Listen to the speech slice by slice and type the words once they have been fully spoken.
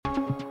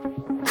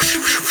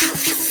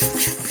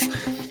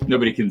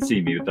Nobody can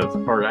see me, but that's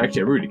the part.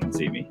 Actually, everybody can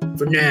see me.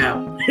 For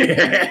now.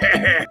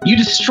 You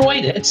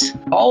destroyed it.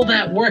 All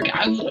that work.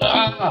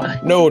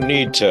 No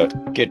need to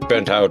get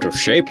bent out of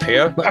shape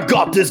here. I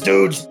got this,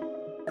 dudes.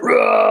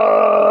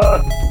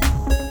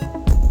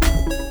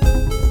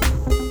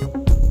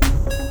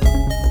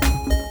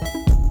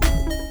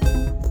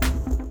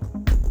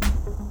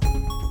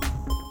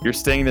 You're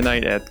staying the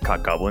night at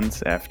Cock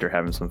Goblins after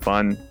having some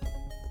fun.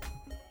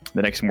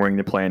 The next morning,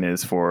 the plan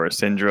is for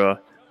Syndra,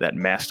 that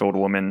masked old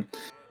woman,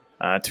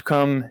 to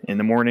come in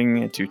the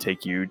morning to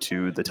take you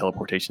to the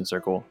teleportation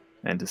circle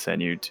and to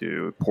send you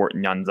to Port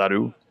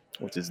Nyanzaru,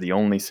 which is the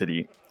only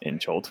city in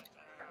Chult.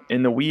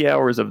 In the wee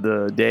hours of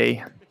the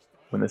day,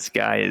 when the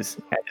sky is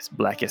at its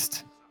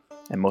blackest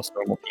and most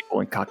normal people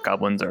in Cock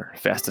Goblins are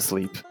fast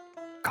asleep,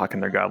 cocking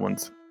their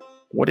goblins,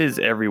 what is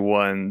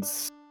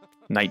everyone's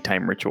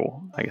nighttime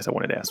ritual? I guess I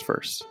wanted to ask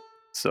first.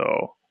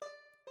 So,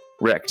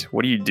 Rekt,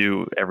 what do you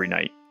do every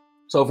night?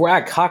 So if we're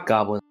at Cock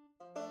Goblin,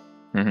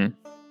 Mm-hmm.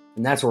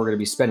 and that's where we're going to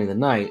be spending the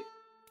night,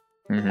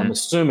 Mm-hmm. I'm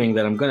assuming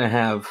that I'm going to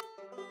have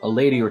a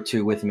lady or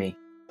two with me.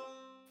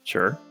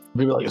 Sure.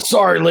 Be like,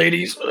 sorry,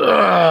 ladies.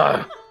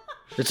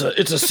 It's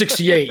a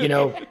 68. You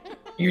know,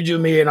 you do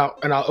me, and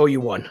I'll owe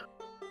you one.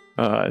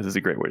 This is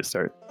a great way to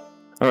start.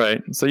 All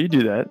right, so you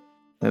do that,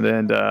 and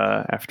then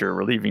after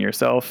relieving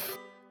yourself,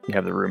 you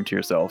have the room to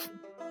yourself.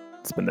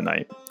 Spend the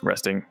night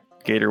resting.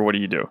 Gator, what do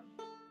you do?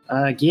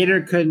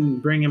 Gator couldn't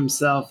bring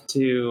himself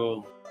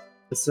to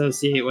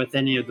associate with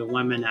any of the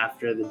women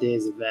after the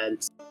day's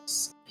events.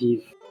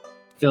 He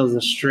feels a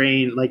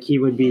strain, like he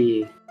would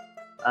be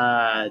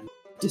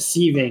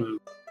deceiving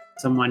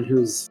someone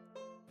who's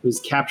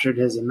captured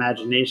his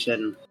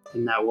imagination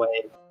in that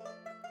way.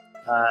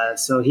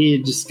 So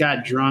he just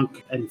got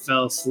drunk and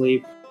fell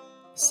asleep,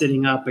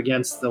 sitting up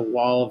against the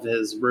wall of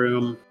his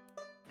room.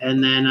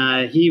 And then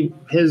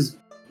his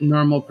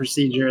normal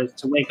procedure is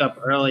to wake up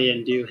early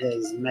and do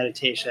his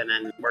meditation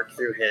and work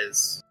through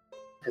his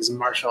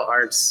martial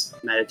arts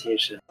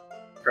meditation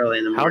early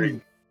in the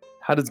morning.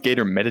 How does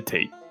Gator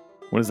meditate?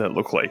 What does that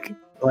look like?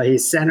 Well, he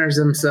centers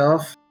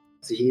himself.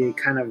 So he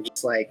kind of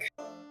just like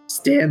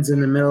stands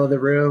in the middle of the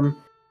room.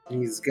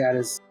 And he's got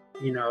his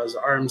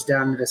arms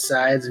down to the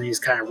sides, and he's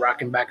kind of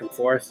rocking back and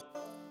forth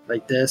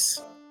like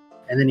this.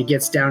 And then he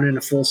gets down in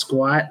a full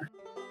squat,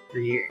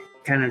 and he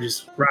kind of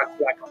just rocks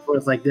back and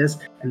forth like this.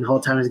 And the whole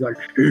time he's going,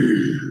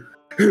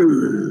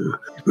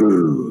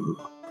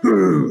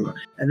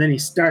 and then he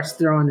starts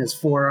throwing his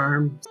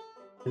forearms,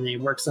 and then he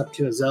works up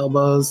to his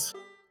elbows,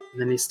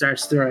 and then he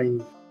starts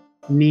throwing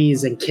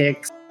knees and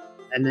kicks,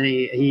 and then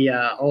he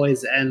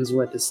always ends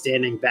with a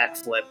standing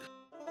backflip.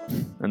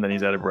 And then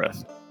he's out of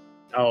breath.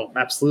 Oh,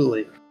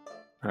 absolutely.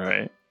 All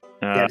right.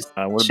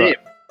 What about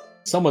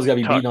Someone's got to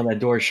be Tuck? beating on that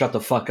door. Shut the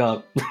fuck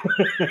up.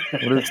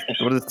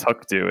 what does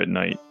Tuck do at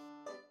night?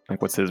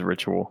 Like, what's his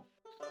ritual?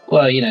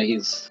 Well,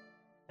 he's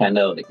kind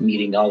of like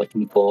meeting all the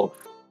people.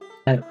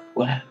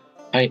 What?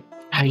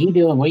 How you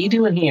doing? What are you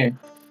doing here?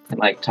 And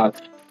like talk,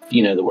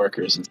 the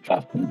workers and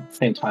stuff. And at the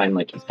same time,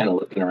 like he's kind of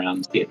looking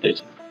around to see if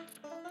there's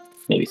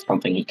maybe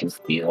something he can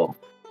steal,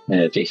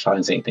 and if he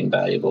finds anything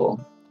valuable.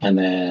 And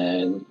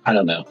then I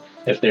don't know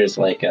if there's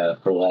like a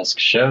burlesque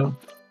show.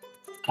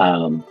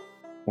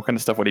 What kind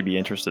of stuff would he be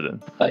interested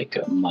in? Like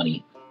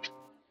money.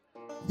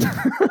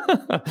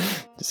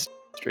 Just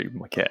straight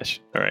cash.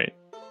 All right.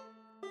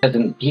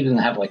 He doesn't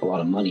have like a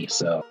lot of money,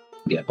 so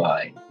get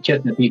by.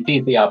 Just if he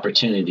sees the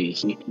opportunity,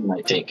 he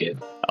might take it.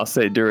 I'll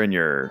say during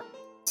your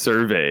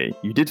survey,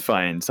 you did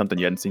find something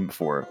you hadn't seen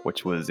before,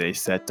 which was a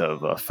set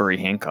of furry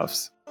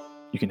handcuffs.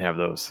 You can have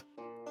those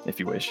if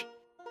you wish.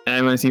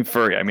 And when I seen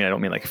furry, I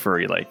don't mean like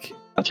furry like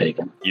I'll take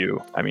them.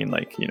 you. I mean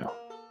like,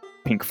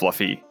 pink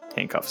fluffy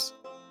handcuffs.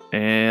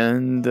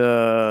 And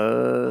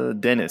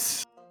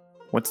Dennis.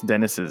 What's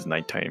Dennis's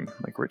nighttime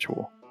like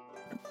ritual?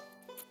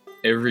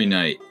 Every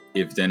night,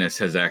 if Dennis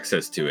has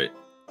access to it,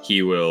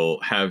 he will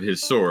have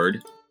his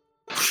sword.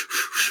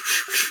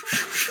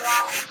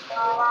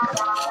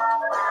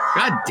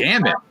 God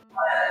damn it.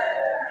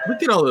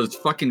 Look at all those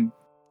fucking...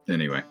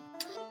 Anyway.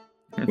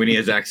 When he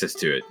has access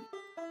to it,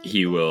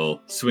 he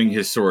will swing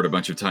his sword a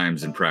bunch of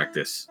times in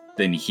practice.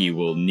 Then he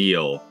will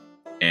kneel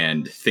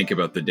and think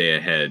about the day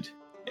ahead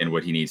and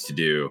what he needs to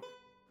do.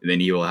 And then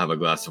he will have a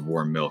glass of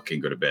warm milk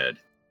and go to bed.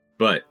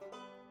 But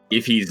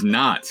if he's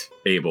not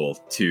able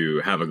to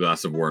have a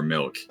glass of warm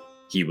milk,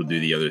 he will do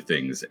the other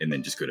things and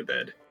then just go to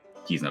bed.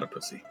 He's not a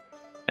pussy.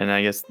 And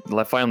I guess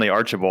finally,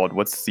 Archibald,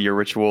 what's your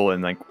ritual?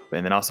 And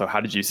then also, how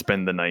did you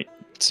spend the night?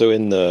 So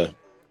in the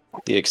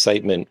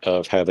excitement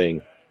of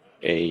having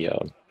a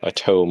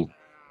tome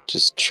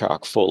just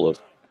chock full of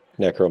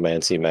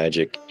necromancy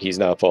magic, he's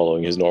not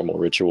following his normal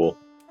ritual.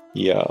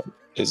 He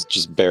is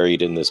just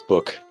buried in this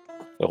book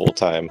the whole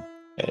time.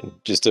 And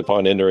just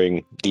upon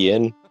entering the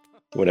inn,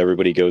 when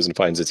everybody goes and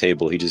finds a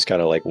table, he just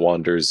kind of like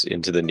wanders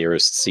into the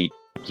nearest seat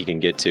he can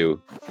get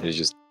to and is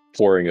just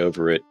poring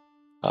over it.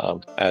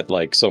 At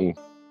like some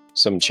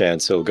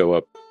chance he'll go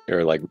up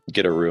or like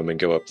get a room and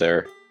go up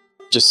there,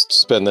 just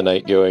spend the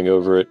night going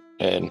over it.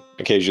 And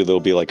occasionally there'll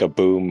be like a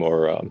boom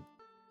or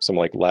some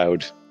like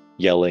loud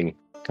yelling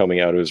coming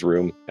out of his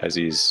room as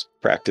he's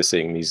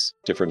practicing these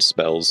different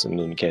spells and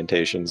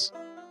incantations.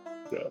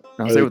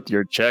 I'll say with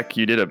your check,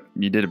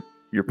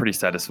 you're pretty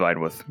satisfied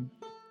with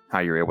how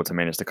you're able to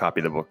manage to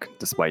copy the book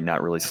despite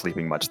not really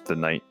sleeping much the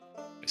night.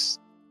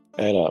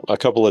 And a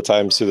couple of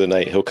times through the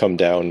night, he'll come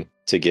down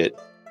to get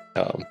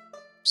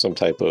some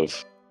type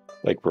of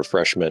like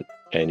refreshment,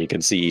 and you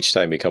can see each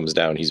time he comes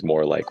down, he's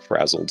more like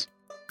frazzled.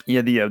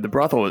 Yeah, the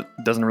brothel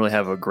doesn't really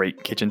have a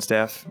great kitchen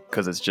staff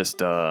because it's just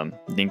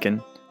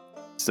Dinkin.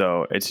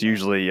 So it's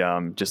usually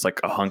just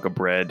like a hunk of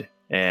bread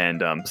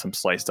and some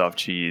sliced off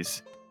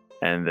cheese,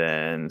 and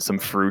then some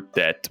fruit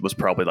that was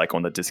probably like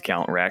on the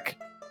discount rack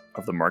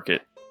of the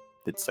market.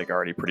 It's like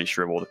already pretty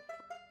shriveled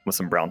with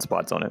some brown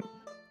spots on it.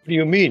 What do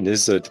you mean?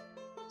 There's a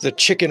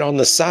chicken on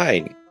the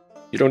sign.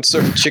 You don't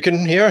serve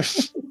chicken here?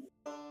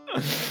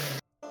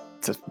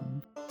 It's a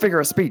figure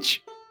of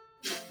speech.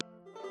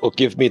 Well,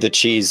 give me the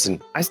cheese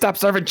and... I stopped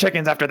serving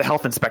chickens after the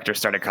health inspector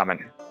started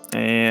coming.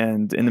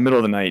 And in the middle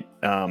of the night,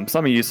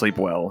 some of you sleep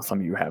well, some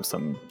of you have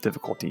some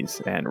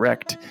difficulties, and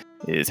Rekt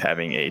is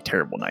having a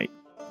terrible night,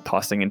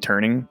 tossing and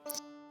turning,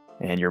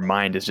 and your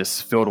mind is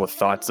just filled with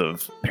thoughts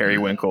of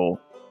Periwinkle,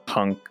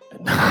 Huck,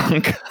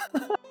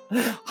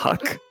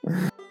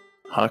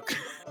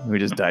 who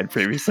just died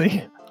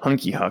previously,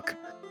 Hunky Huck,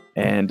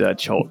 and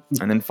Cholt.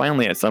 And then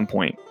finally, at some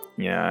point,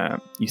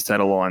 you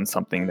settle on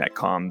something that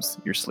calms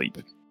your sleep.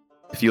 It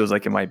feels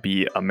like it might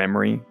be a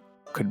memory,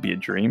 could be a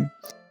dream,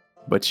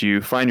 but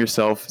you find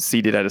yourself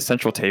seated at a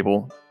central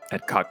table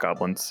at Cock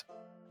Goblins,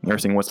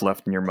 nursing what's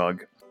left in your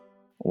mug,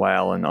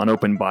 while an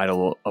unopened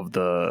bottle of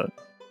the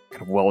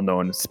kind of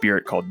well-known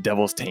spirit called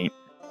Devil's Taint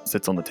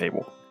sits on the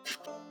table.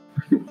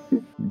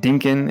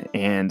 Dinkin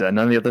and none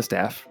of the other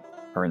staff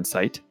are in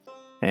sight,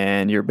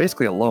 and you're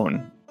basically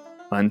alone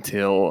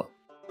until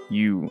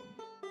you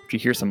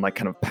hear some like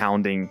kind of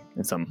pounding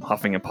and some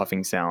huffing and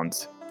puffing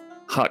sounds.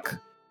 Huck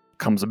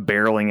comes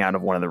barreling out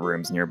of one of the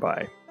rooms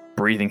nearby,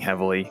 breathing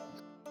heavily.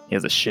 He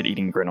has a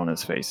shit-eating grin on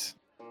his face.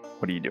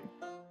 What do you do?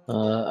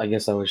 I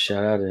guess I would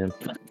shout out at him.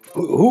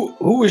 Who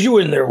was you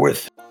in there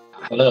with?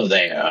 Hello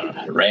there,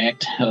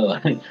 Rekt.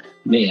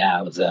 Me,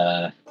 I was,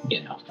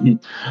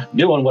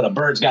 doing what a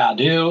bird's gotta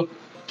do.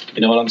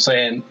 You know what I'm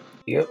saying?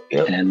 Yep.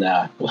 And,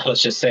 well,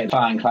 let's just say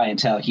fine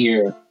clientele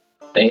here,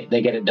 they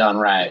get it done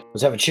right.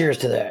 Let's have a cheers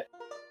to that.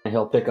 And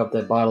he'll pick up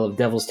that bottle of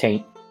Devil's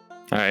Taint.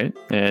 All right,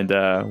 and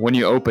when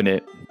you open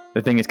it,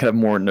 the thing is kind of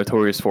more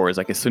notorious for is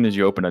like as soon as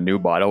you open a new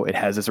bottle, it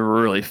has this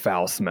really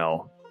foul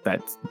smell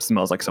that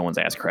smells like someone's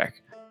ass crack.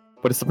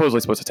 But it's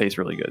supposedly supposed to taste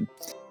really good.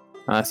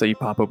 So you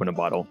pop open a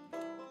bottle.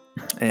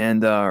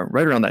 And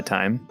right around that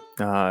time,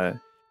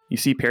 you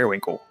see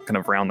Periwinkle kind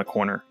of round the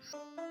corner.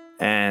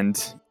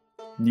 And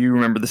you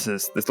remember this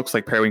looks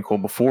like Periwinkle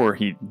before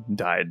he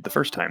died the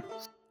first time.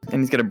 And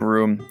he's got a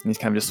broom, and he's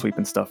kind of just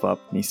sweeping stuff up.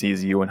 And he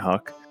sees you and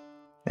Huck.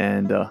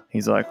 And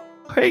he's like,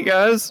 "Hey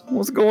guys,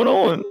 what's going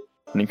on?"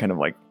 And he kind of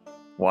like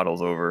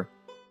waddles over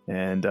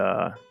and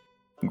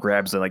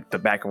grabs like the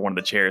back of one of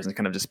the chairs and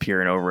kind of just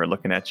peering over and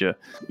looking at you.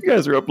 "You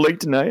guys are up late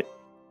tonight."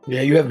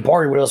 Yeah, you haven't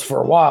partied with us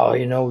for a while,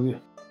 you know.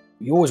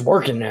 You always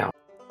working now.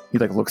 He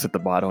like looks at the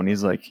bottle and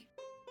he's like,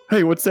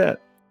 "Hey, what's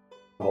that?"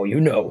 Oh, you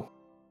know.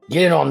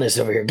 Get in on this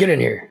over here. Get in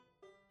here.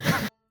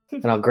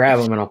 And I'll grab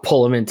him and I'll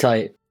pull him in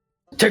tight.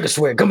 Take a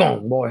swig. Come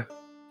on, boy.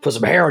 Put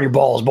some hair on your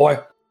balls, boy.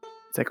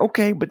 It's like,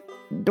 "Okay, but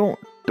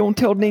don't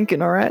tell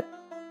Dinkin, all right?"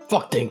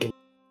 Fuck Dinkin.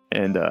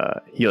 And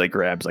he like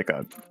grabs like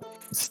a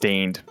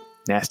stained,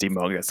 nasty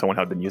mug that someone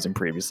had been using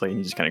previously, and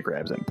he just kind of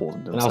grabs it and pulls it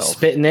to And himself. I'll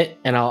spit in it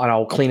and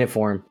I'll clean it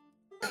for him.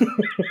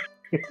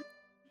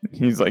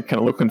 He's like kind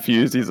of look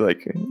confused. He's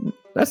like,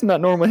 "That's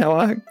not normally how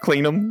I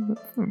clean them,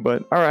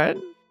 but all right."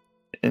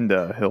 And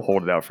he'll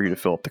hold it out for you to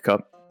fill up the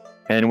cup.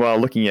 And while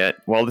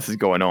this is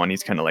going on,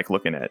 he's kind of like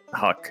looking at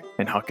Huck,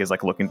 and Huck is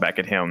like looking back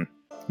at him.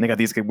 And they got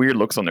these weird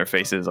looks on their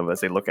faces as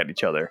they look at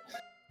each other,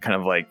 kind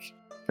of like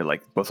they're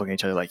like both looking at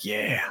each other like,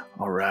 "Yeah,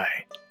 all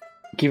right."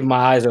 Keeping my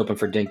eyes open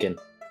for Dinkin.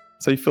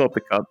 So you fill up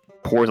the cup,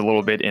 pours a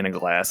little bit in a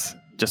glass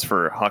just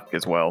for Huck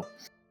as well,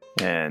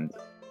 and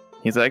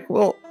he's like,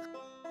 "Well,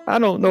 I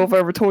don't know if I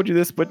ever told you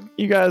this, but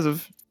you guys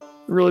have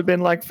really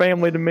been like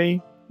family to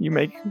me. You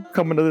make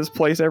coming to this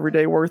place every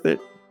day worth it.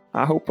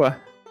 I hope we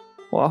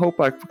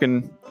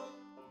can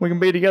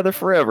be together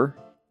forever.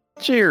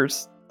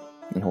 Cheers."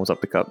 He holds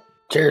up the cup.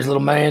 Cheers,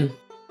 little man.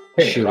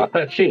 Hey, Shoot.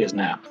 cheers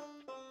now.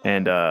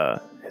 And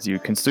as you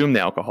consume the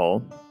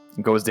alcohol,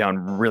 it goes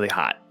down really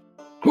hot.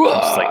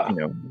 Just like,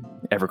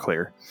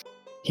 Everclear.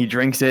 He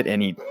drinks it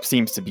and he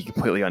seems to be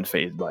completely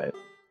unfazed by it.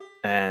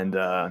 And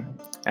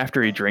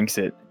after he drinks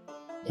it,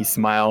 he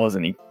smiles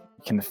and he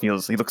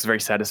looks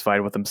very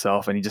satisfied with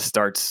himself, and he just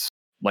starts,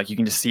 like, you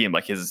can just see him,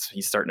 like he's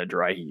starting to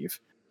dry heave.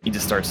 He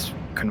just starts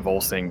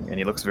convulsing and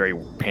he looks very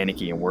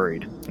panicky and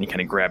worried, and he kind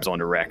of grabs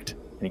onto Rekt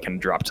and he kind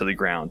of drops to the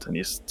ground and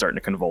he's starting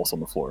to convulse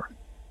on the floor.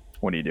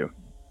 What do you do?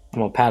 I'm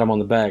gonna pat him on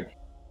the back.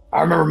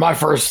 I remember my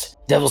first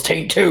Devil's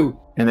Taint too.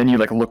 And then you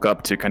like look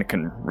up to kind of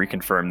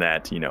reconfirm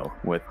that,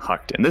 with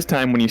Huck. And this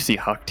time when you see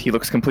Huck, he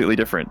looks completely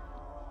different.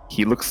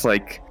 He looks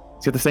like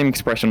He's got the same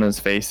expression on his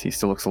face. He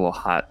still looks a little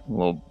hot, a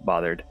little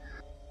bothered.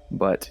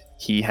 But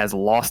he has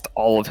lost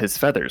all of his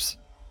feathers.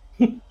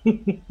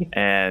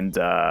 And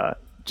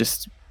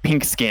just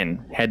pink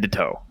skin, head to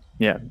toe.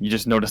 Yeah, you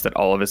just notice that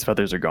all of his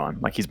feathers are gone,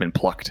 like he's been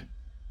plucked.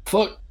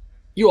 Fuck.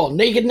 You all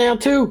naked now,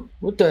 too?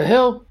 What the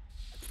hell?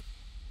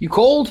 You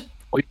cold?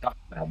 What are you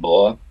talking about,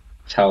 boy?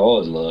 That's how I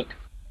always look.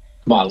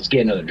 Come on, let's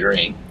get another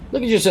drink.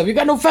 Look at yourself. You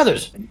got no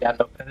feathers. You got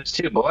no feathers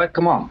too, boy.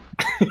 Come on.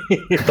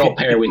 Throw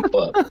Periwinkle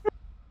up.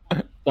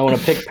 I want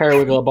to pick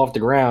Periwinkle up off the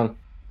ground.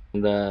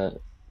 And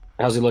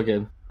how's he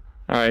looking?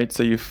 All right,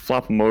 so you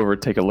flop him over,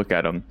 take a look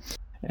at him.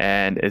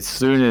 And as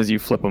soon as you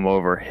flip him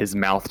over, his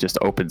mouth just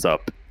opens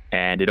up.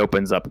 And it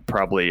opens up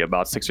probably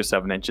about 6 or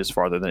 7 inches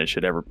farther than it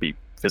should ever be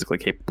physically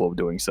capable of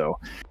doing so.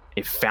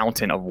 A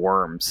fountain of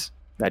worms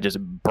that just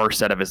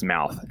bursts out of his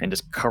mouth and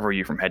just cover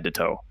you from head to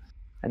toe.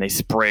 And they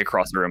spray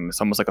across the room. It's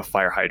almost like a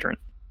fire hydrant.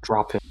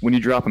 Drop him. When you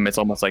drop him, it's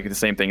almost like the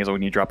same thing as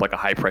when you drop like a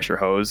high pressure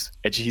hose.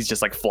 He's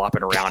just like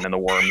flopping around and the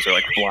worms are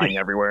like flying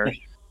everywhere.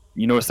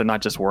 You notice they're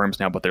not just worms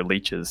now, but they're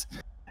leeches.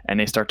 And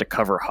they start to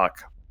cover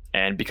Huck.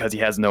 And because he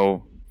has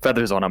no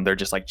feathers on him, they're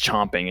just like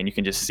chomping, and you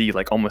can just see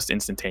like almost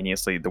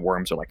instantaneously the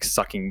worms are like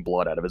sucking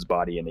blood out of his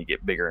body, and they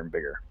get bigger and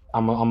bigger.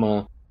 I'm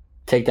gonna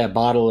take that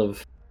bottle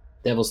of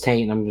Devil's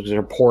Taint and I'm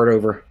gonna pour it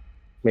over.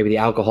 Maybe the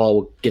alcohol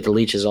will get the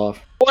leeches off.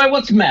 Boy,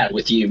 what's the matter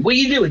with you? What are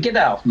you doing? Get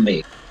out from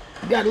me.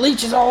 You got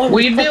leeches all over.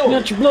 What you doing?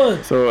 Out your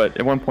blood. So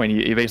at one point,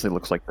 he basically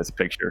looks like this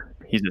picture.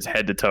 He's just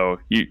head to toe.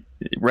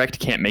 Rect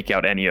can't make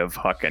out any of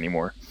Huck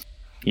anymore.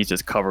 He's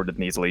just covered in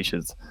these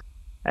leashes,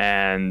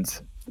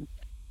 and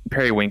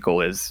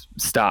Periwinkle is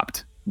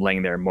stopped,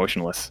 laying there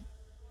motionless.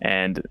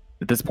 And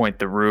at this point,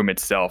 the room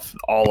itself,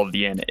 all of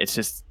the end, it's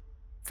just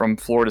from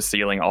floor to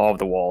ceiling, all of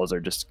the walls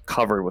are just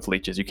covered with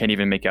leeches. You can't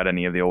even make out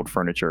any of the old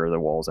furniture or the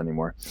walls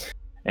anymore.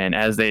 And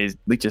as these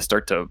leeches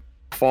start to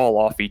fall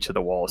off each of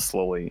the walls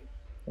slowly,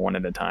 one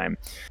at a time,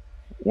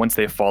 once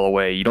they fall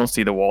away, you don't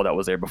see the wall that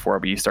was there before,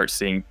 but you start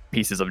seeing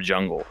pieces of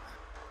jungle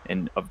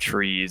and of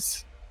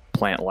trees,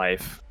 plant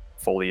life,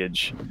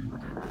 foliage.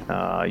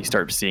 You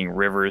start seeing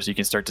rivers. You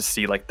can start to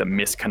see like the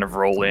mist kind of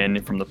roll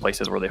in from the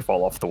places where they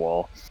fall off the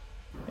wall.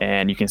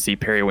 And you can see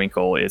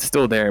Periwinkle is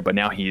still there, but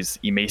now he's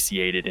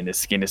emaciated and his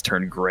skin has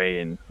turned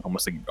gray and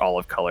almost like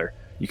olive color.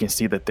 You can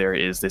see that there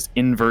is this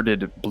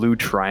inverted blue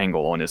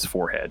triangle on his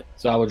forehead.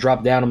 So I would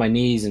drop down on my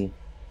knees and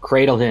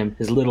cradle him,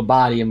 his little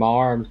body in my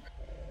arms.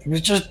 It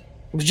was just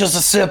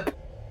a sip.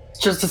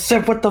 It's just a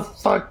sip. What the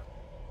fuck?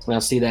 And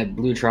I'll see that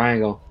blue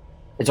triangle.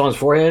 It's on his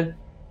forehead.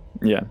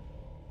 Yeah.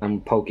 I'm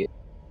gonna poke it.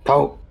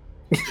 Poke.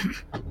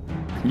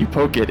 You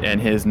poke it and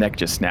his neck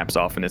just snaps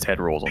off and his head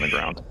rolls on the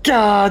ground.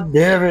 God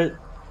damn it.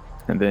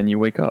 And then you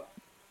wake up.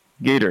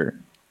 Gator.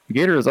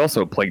 Gator is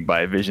also plagued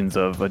by visions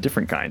of a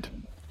different kind.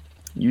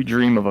 You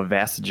dream of a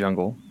vast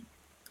jungle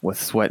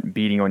with sweat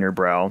beading on your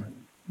brow.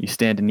 You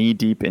stand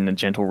knee-deep in a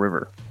gentle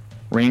river.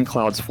 Rain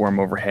clouds form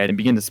overhead and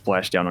begin to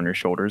splash down on your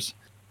shoulders.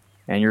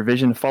 And your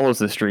vision follows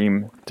the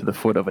stream to the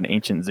foot of an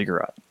ancient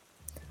ziggurat.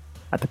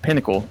 At the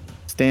pinnacle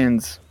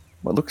stands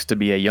what looks to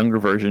be a younger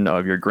version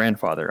of your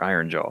grandfather,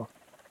 Ironjaw.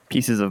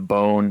 Pieces of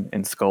bone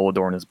and skull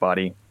adorn his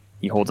body.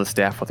 He holds a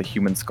staff with a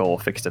human skull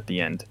fixed at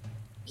the end.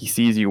 He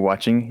sees you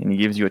watching, and he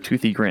gives you a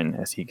toothy grin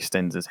as he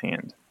extends his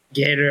hand.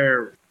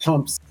 Gator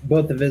pumps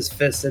both of his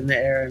fists in the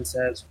air and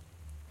says,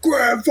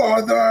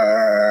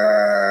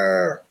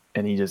 "Grandfather!"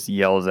 And he just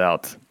yells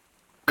out,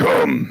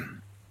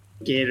 "Come!"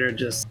 Gator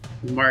just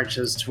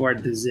marches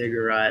toward the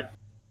ziggurat,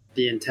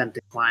 the intent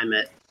to climb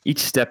it. Each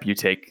step you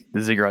take,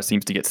 the ziggurat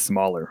seems to get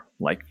smaller.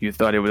 Like you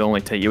thought it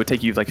would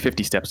take you like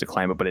 50 steps to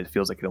climb it, but it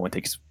feels like it only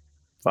takes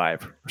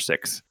 5 or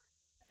 6.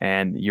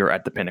 And you're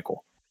at the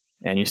pinnacle.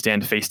 And you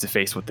stand face to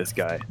face with this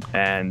guy.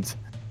 And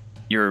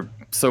you're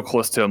so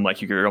close to him,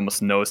 like you're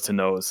almost nose to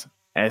nose.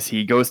 As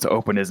he goes to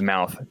open his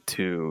mouth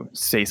to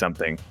say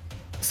something,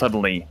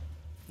 suddenly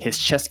his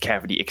chest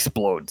cavity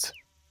explodes.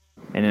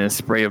 And in a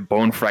spray of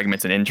bone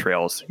fragments and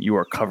entrails, you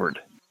are covered.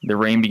 The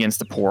rain begins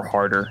to pour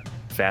harder,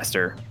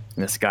 faster,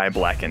 and the sky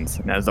blackens.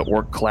 And as the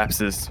orc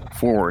collapses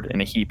forward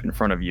in a heap in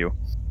front of you,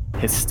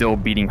 his still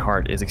beating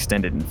heart is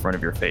extended in front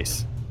of your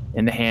face,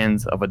 in the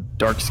hands of a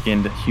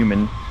dark-skinned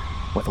human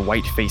with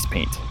white face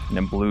paint and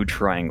a blue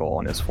triangle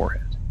on his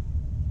forehead.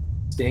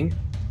 Sting?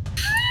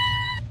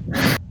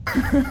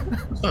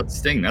 That's not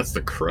Sting, that's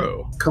the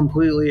crow.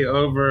 Completely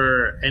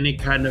over any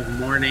kind of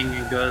mourning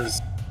and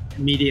goes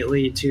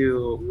immediately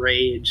to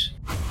rage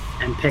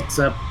and picks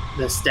up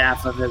the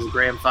staff of his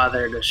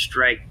grandfather to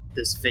strike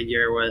this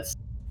figure with.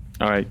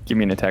 All right, give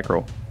me an attack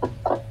roll.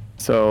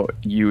 So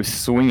you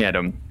swing at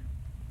him,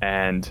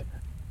 and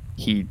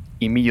he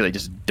immediately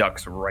just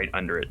ducks right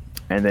under it.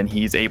 And then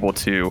he's able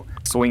to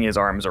swing his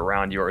arms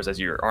around yours as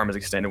your arm is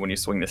extended when you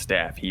swing the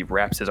staff. He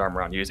wraps his arm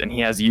around yours, and he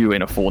has you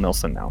in a full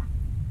Nelson now.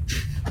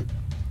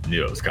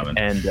 Knew it was coming.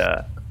 And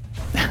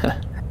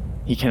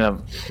he kind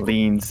of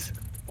leans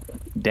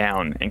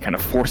down and kind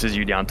of forces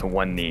you down to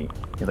one knee.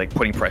 He's like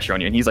putting pressure on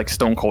you, and he's like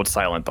stone cold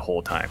silent the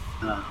whole time.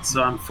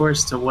 So I'm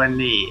forced to one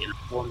knee in a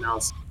full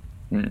Nelson.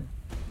 Mm.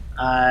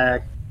 I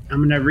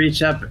I'm gonna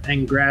reach up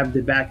and grab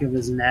the back of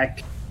his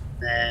neck,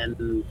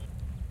 and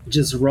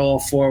just roll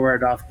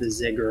forward off the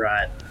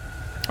ziggurat.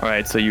 All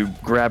right, so you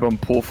grab him,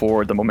 pull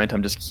forward. The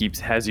momentum just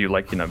has you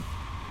like in a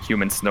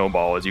human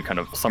snowball as you kind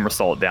of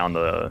somersault down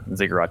the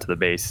ziggurat to the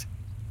base.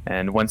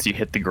 And once you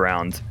hit the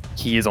ground,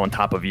 he is on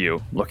top of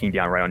you, looking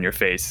down right on your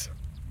face.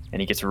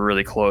 And he gets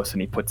really close,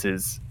 and he puts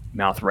his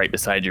mouth right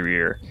beside your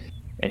ear,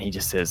 and he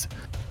just says,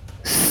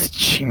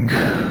 "Ching."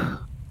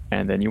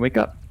 And then you wake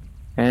up.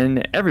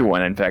 And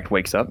everyone, in fact,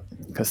 wakes up,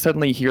 because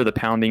suddenly you hear the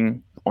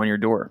pounding on your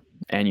door,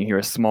 and you hear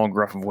a small,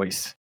 gruff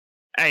voice.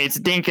 "Hey, it's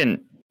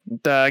Dinkin.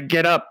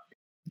 Get up.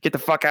 Get the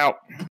fuck out.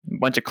 A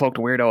bunch of cloaked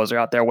weirdos are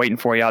out there waiting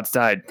for you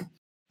outside.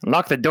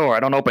 Lock the door.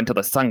 I don't open until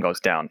the sun goes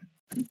down.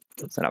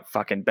 It's not a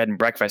fucking bed and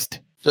breakfast."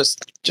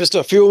 Just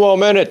a few more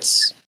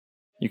minutes.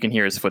 You can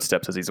hear his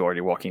footsteps as he's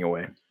already walking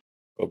away.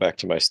 Go back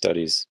to my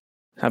studies.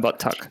 How about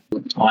Tuck?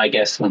 Well, I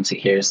guess once he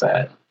hears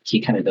that, he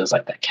kind of does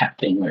like that cat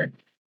thing where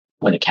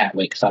when a cat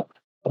wakes up,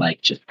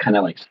 like just kind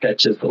of like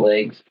stretches the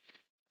legs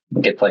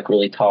and gets like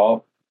really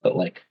tall, but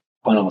like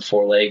on all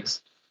four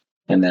legs.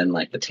 And then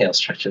like the tail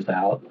stretches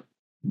out.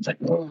 It's like,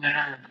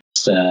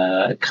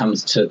 it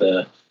comes to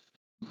the,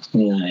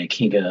 like,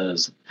 he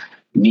goes,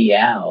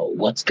 "Meow,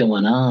 what's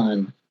going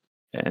on?"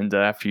 And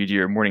after you do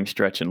your morning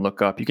stretch and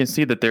look up, you can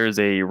see that there's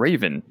a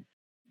raven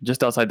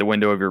just outside the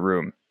window of your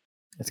room.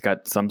 It's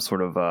got some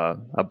sort of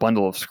a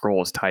bundle of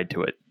scrolls tied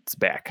to its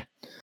back.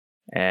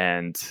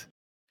 And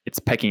it's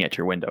pecking at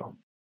your window.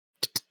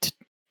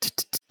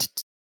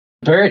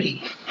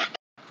 "Birdie,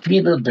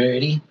 hey little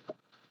birdie."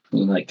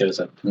 And like goes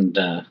up and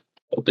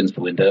opens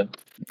the window.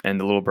 And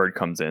the little bird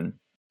comes in.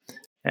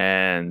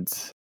 And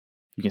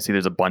you can see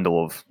there's a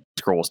bundle of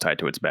scrolls tied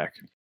to its back.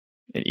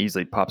 It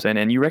easily pops in,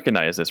 and you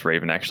recognize this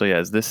raven actually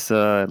as this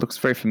looks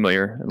very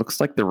familiar. It looks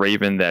like the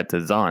raven that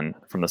Zahn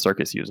from the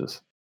circus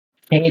uses.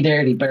 "Hey,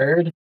 dirty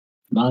bird.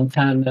 Long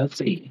time no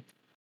see."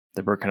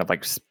 The bird kind of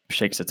like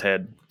shakes its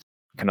head,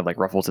 kind of like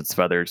ruffles its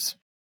feathers,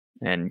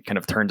 and kind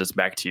of turns its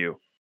back to you.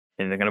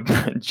 And then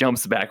kind of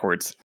jumps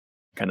backwards,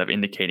 kind of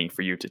indicating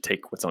for you to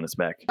take what's on its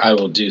back. I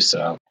will do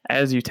so.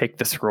 As you take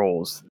the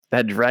scrolls,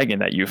 that dragon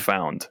that you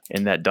found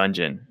in that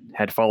dungeon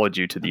had followed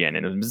you to the end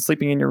and had been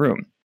sleeping in your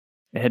room.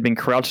 It had been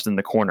crouched in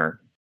the corner.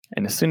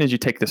 And as soon as you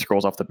take the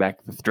scrolls off the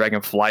back, the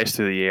dragon flies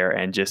through the air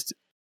and just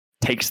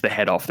takes the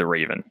head off the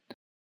raven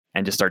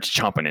and just starts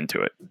chomping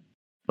into it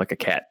like a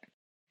cat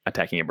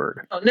attacking a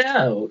bird. Oh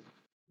no!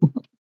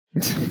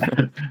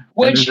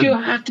 Why'd you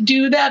have to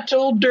do that to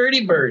old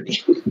dirty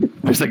birdie?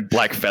 There's like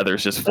black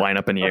feathers just flying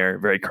up in the air,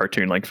 very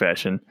cartoon-like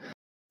fashion.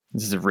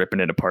 This is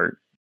ripping it apart.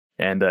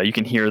 And you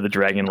can hear the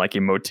dragon like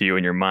emote to you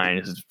in your mind.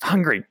 It's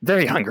hungry,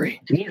 very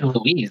hungry. Jeez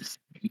Louise,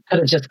 you could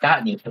have just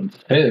gotten you some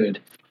food,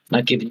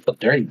 not give you a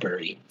dirty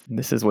birdie.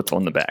 This is what's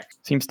on the back.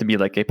 Seems to be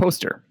like a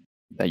poster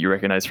that you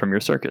recognize from your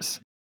circus.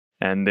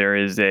 And there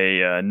is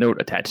a note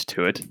attached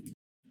to it.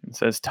 It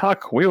says,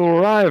 "Tuck, we will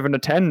arrive in a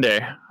 10 day.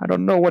 I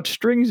don't know what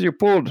strings you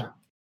pulled,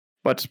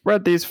 but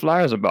spread these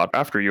flyers about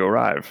after you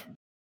arrive.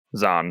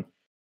 Zahn."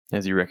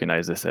 As you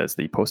recognize this as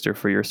the poster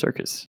for your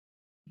circus.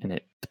 And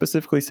it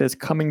specifically says,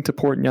 "Coming to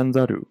Port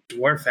Nyanzaru."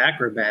 Dwarf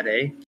acrobat,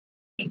 eh?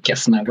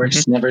 Guess my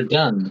work's never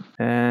done.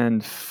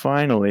 And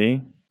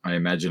finally, I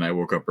imagine I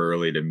woke up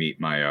early to meet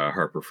my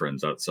Harper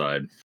friends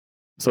outside.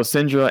 so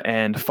Syndra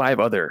and 5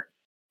 other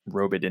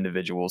robed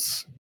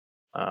individuals,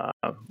 all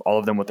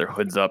of them with their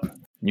hoods up.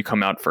 You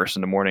come out first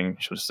in the morning.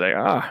 She'll say,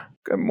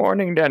 "Good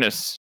morning,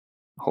 Dennis.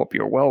 Hope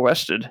you're well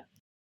rested."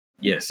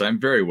 Yes, I'm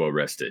very well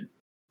rested.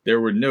 There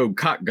were no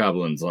cock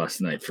goblins last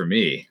night for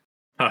me.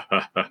 Ha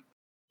ha ha.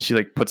 She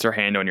like puts her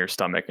hand on your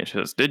stomach and she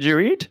says, "Did you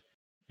eat?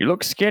 You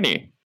look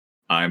skinny."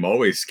 I'm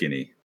always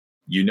skinny.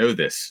 You know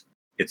this.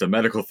 It's a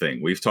medical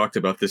thing. We've talked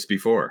about this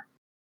before.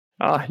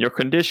 Your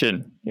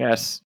condition.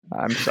 Yes,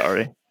 I'm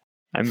sorry.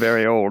 I'm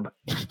very old.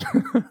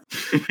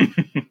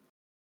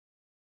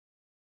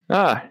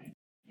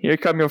 Here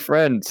come your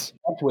friends.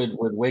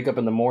 Would wake up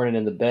in the morning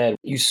in the bed.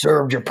 "You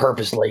served your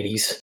purpose,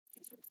 ladies.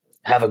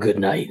 Have a good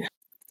night."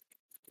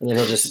 And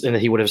then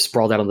he would have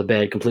sprawled out on the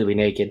bed completely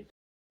naked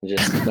and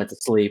just went to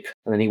sleep.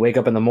 And then he'd wake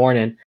up in the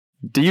morning.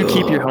 Do you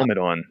keep your helmet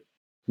on?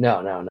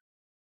 No.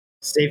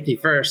 Safety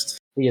first.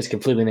 He is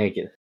completely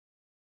naked.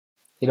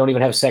 He don't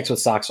even have sex with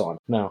socks on.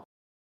 No.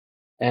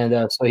 And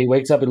so he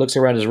wakes up, he looks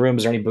around his room.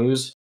 Is there any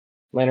booze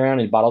laying around?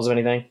 Any bottles of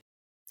anything?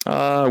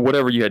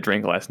 Whatever you had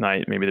drank last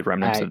night, maybe the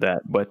remnants Right. of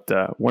that.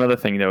 But one other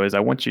thing, though, is I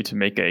want you to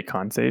make a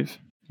con save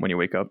when you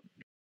wake up.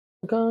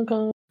 Con.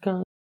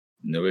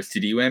 No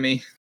STD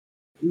whammy?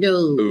 No.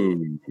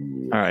 Ooh.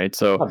 All right,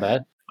 so Not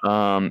bad.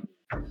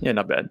 yeah,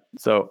 not bad.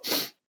 So,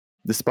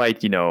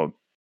 despite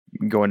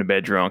going to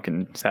bed drunk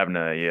and just having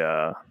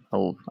a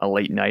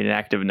late night, an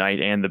active night,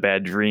 and the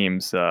bad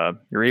dreams,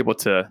 you're able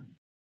to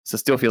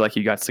still feel like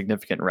you got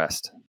significant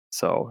rest.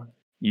 So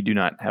you do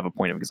not have a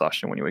point of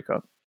exhaustion when you wake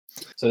up.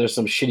 So there's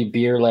some shitty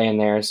beer laying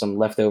there, some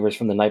leftovers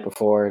from the night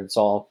before. It's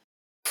all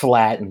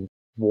flat and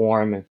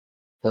warm, and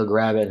he'll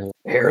grab it and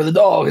hair of the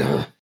dog.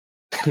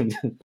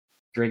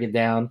 Drink it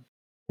down,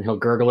 and he'll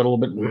gurgle it a little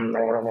bit.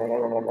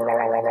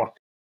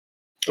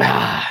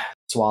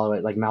 swallow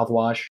it like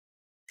mouthwash.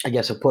 I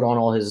guess he'll put on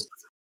all his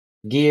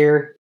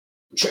gear.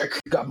 Check.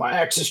 Got my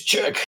axes.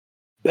 Check.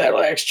 Battle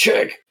axe.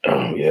 Check.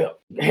 Yeah.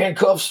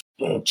 Handcuffs.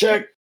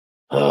 Check.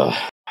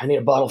 I need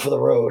a bottle for the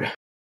road.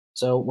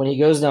 So when he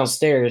goes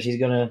downstairs, he's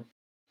gonna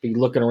be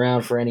looking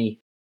around for any.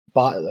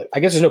 I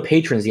guess there's no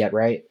patrons yet,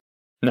 right?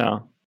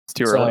 No, it's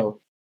too early.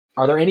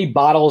 Are there any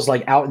bottles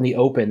like out in the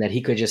open that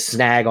he could just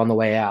snag on the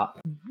way out?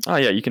 Oh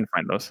yeah, you can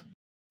find those.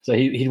 So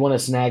he'd want to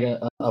snag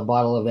a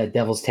bottle of that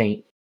Devil's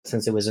Taint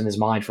since it was in his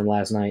mind from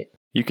last night.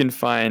 You can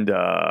find.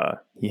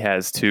 He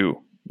has 2.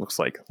 Looks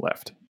like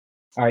left.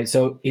 All right,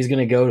 so he's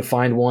gonna go to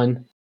find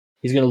one.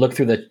 He's gonna look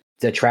through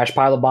the trash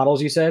pile of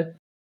bottles you said,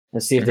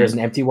 and see if there's an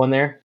empty one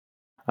there.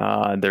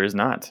 There is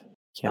not.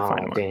 Can't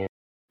find one. Damn.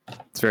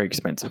 It's very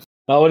expensive.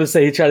 I want to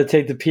say he tried to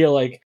take the peel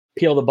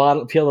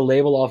the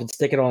label off and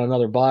stick it on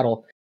another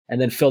bottle, and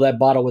then fill that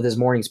bottle with his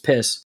morning's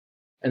piss,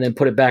 and then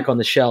put it back on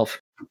the shelf.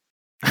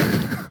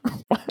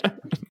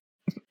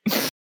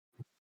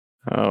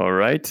 All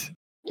right.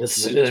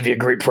 This would be a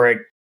great prank.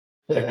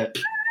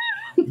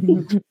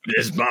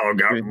 This bottle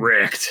got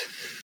wrecked.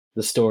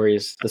 The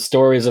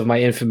stories of my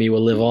infamy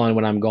will live on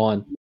when I'm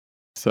gone.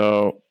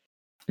 So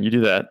you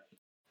do that.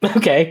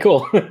 Okay,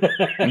 cool.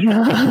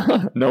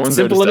 No one's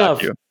Simple there to enough.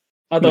 stop you.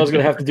 I thought I was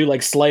gonna have to do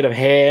like sleight of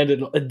hand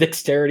and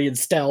dexterity and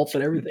stealth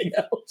and everything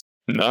else.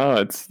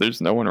 No,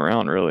 there's no one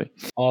around really.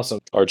 Awesome.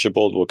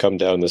 Archibald will come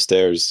down the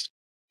stairs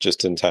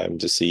just in time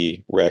to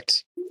see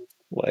Rex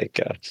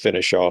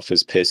finish off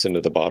his piss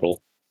into the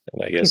bottle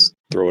and I guess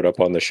throw it up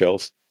on the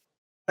shelf.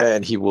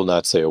 And he will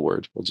not say a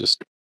word. He'll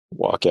just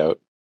walk out.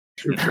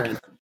 True friend.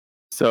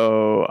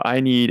 So I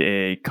need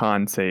a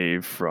con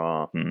save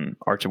from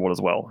Archibald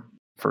as well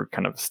for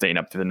kind of staying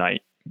up through the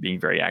night, being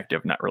very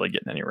active, not really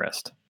getting any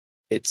rest.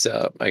 It's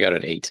I got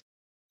an 8.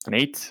 An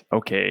 8?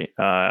 Okay.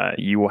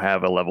 You will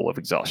have a level of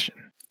exhaustion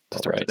to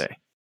start Alright. today,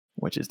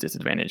 which is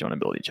disadvantage on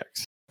ability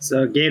checks.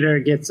 So Gator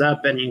gets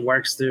up and he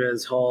works through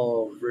his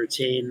whole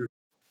routine,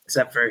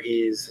 except for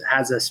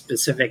has a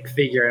specific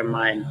figure in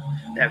mind,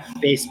 that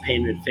face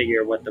painted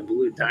figure with the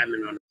blue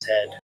diamond on his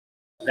head.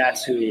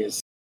 That's who he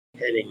is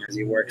hitting as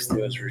he works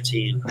through his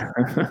routine.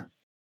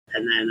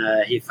 And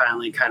then he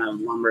finally kind of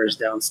lumbers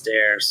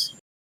downstairs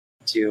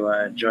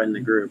to join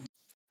the group.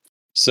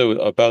 So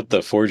about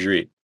the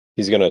forgery,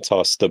 he's going to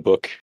toss the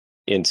book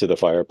into the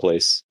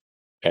fireplace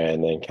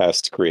and then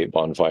cast Create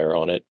Bonfire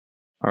on it.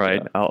 All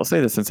right. I'll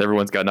say this since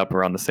everyone's gotten up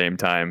around the same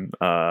time.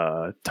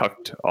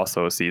 Tucked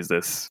also sees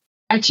this.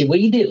 Archie, what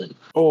are you doing?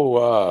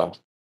 Oh,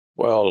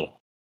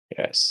 well,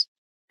 yes.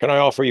 Can I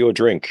offer you a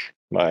drink?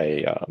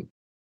 My,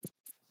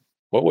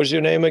 what was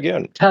your name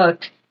again?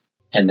 Tuck.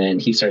 And then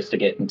he starts to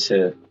get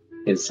into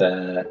his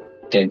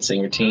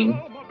dancing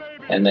routine.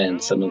 And then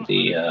some of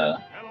the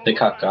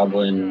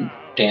Cock-Goblin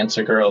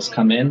dancer girls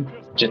come in.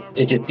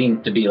 It just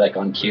seems to be like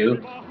on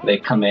cue. They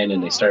come in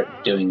and they start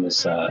doing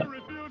this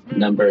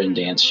number and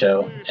dance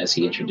show as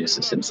he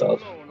introduces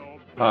himself.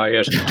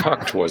 Yes,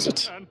 Tucked was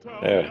it?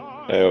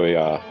 There we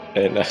are.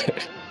 And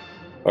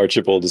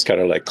Archibald is kind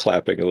of like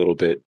clapping a little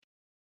bit.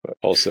 But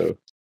also,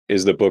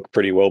 is the book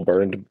pretty well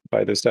burned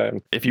by this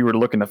time? If you were to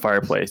look in the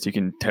fireplace, you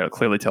can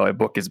clearly tell a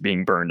book is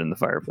being burned in the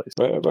fireplace.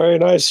 Very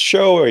nice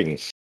showing.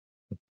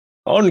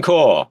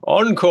 Encore!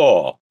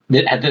 Encore!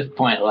 At this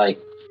point, like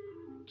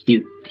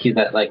he's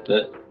at like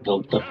the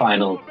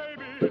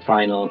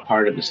final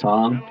part of the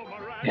song,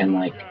 and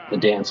like the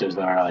dancers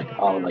are like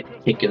all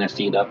like kicking their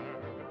feet up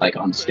like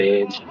on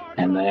stage,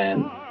 and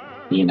then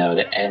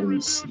it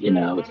ends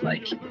with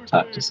like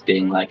Tuck just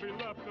being like,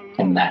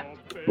 and that's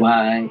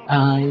why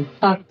I'm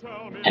Tuck,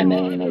 and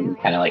then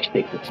kind of like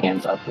shake his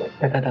hands up like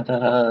da, da, da,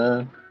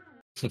 da.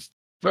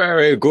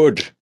 Very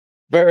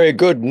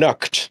good,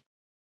 Nuct.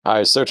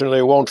 I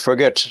certainly won't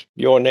forget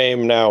your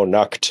name now,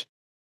 Nuct.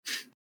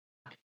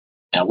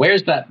 Now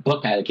where's that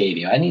book I gave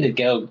you? I need to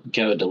go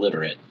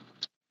deliver it.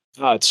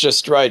 It's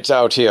just right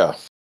out here.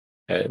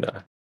 And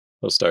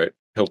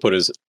he'll put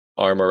his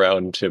arm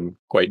around him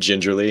quite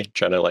gingerly,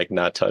 trying to like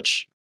not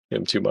touch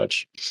him too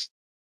much.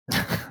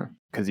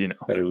 Because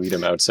better lead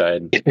him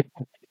outside.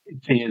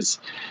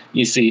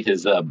 You see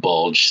his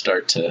bulge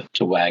start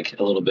to wag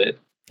a little bit.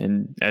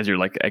 And as you're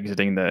like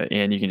exiting the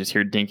inn, you can just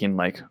hear Dinkin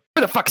like,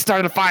 "Who the fuck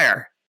started a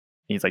fire?"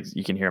 He's like,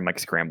 you can hear him like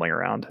scrambling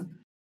around.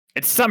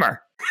 It's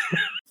summer.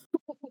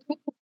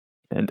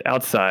 And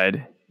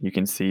outside, you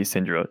can see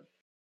Syndra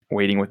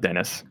waiting with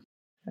Dennis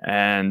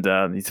and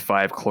these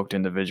 5 cloaked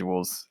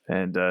individuals.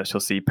 And she'll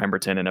see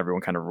Pemberton and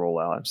everyone kind of roll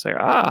out and say,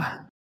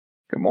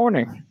 good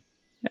morning.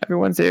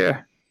 Everyone's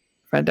here.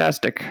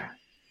 Fantastic.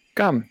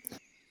 Come.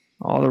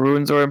 All the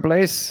runes are in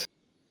place.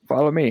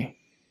 Follow me.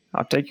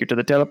 I'll take you to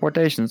the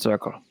teleportation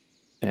circle.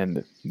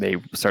 And they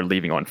start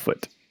leaving on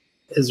foot.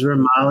 Is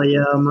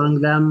Ramalia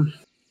among them?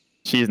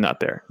 She's not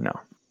there, no.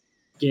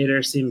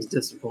 Gator seems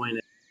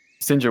disappointed.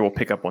 Syndra will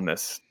pick up on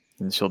this,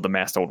 and the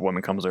masked old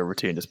woman comes over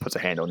to you and just puts a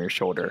hand on your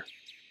shoulder.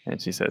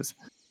 And she says,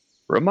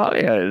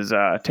 Ramalia is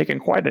taking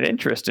quite an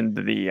interest in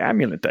the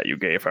amulet that you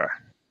gave her.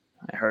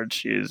 I heard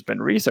she's been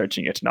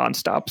researching it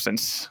nonstop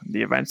since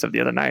the events of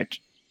the other night.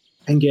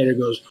 And Gator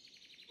goes,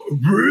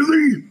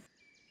 Really?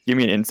 Give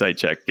me an insight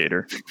check,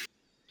 Gator.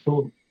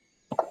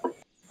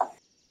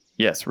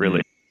 Yes,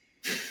 really.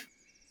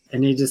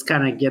 And he just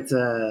kind of gets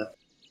a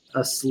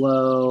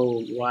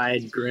slow,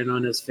 wide grin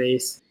on his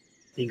face.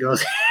 He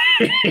goes,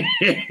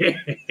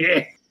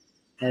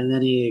 and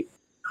then he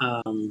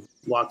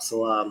walks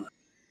along,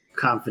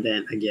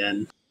 confident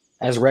again.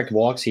 As Rekt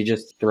walks, he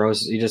just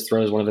throws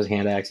one of his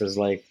hand axes,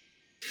 like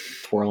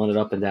twirling it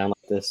up and down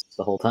like this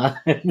the whole time.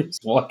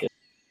 Just walking.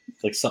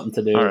 It's like something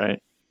to do. All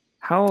right.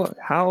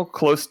 How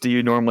close do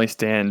you normally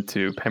stand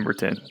to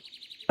Pemberton?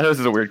 I know this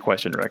is a weird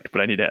question, Rekt,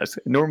 but I need to ask.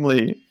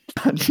 Normally,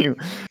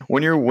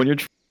 when you're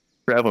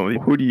traveling,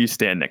 who do you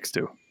stand next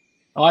to?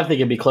 Oh, I think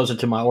it'd be closer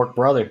to my orc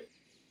brother.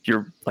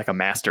 You're like a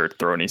master at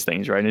throwing these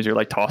things, right? As you're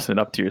like tossing it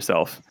up to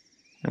yourself,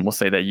 and we'll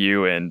say that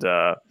you and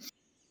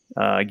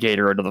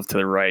Gator are to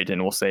the right,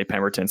 and we'll say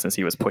Pemberton, since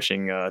he was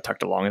pushing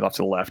tucked along, is off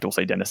to the left. We'll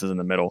say Dennis is in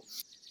the middle.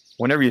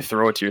 Whenever you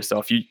throw it to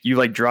yourself, you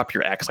like drop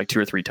your axe like 2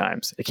 or 3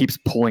 times. It keeps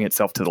pulling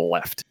itself to the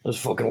left. That's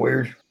fucking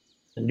weird.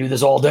 I do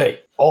this all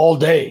day. All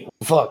day.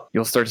 Fuck.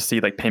 You'll start to see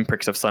like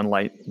pinpricks of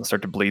sunlight. They'll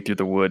start to bleed through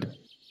the wood.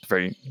 It's a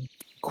very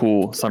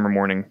cool summer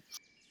morning.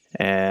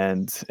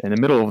 And in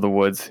the middle of the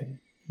woods,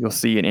 you'll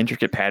see an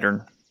intricate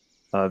pattern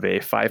of a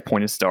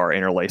 5-pointed star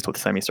interlaced with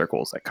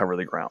semicircles that cover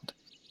the ground.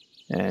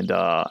 And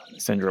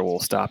Syndra will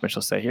stop and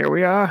she'll say, "Here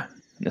we are,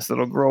 in this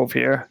little grove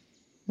here."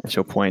 And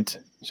she'll point.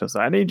 She'll say,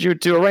 "I need you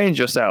to arrange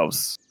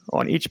yourselves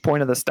on each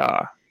point of the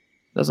star.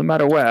 Doesn't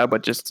matter where,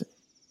 but just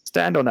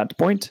stand on that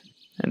point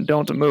and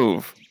don't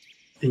move."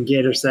 And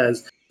Gator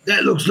says,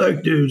 That looks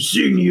like the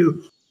insignia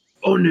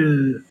on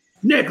the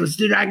necklace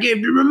that I gave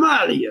to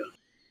Ramalia.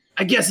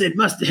 I guess it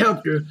must have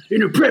helped her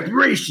in her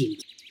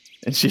preparations.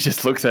 And she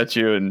just looks at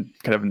you and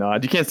kind of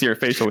nods. You can't see her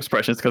facial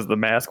expressions because of the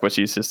mask, but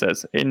she just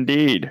says,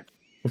 "Indeed."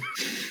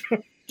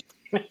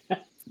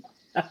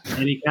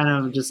 and he kind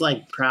of just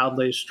like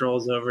proudly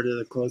strolls over to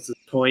the closest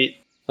point.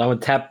 I'm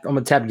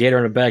gonna tap Gator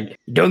in the back.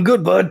 You done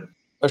good, bud.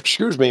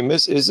 Excuse me,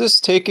 miss. Is this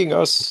taking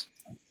us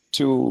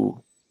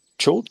to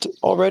Chult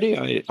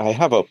already? I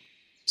have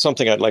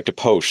something I'd like to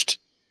post.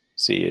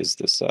 See, is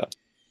this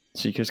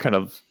She just kind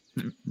of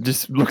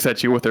just looks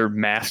at you with her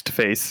masked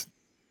face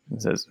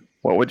and says,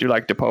 "What would you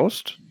like to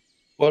post?"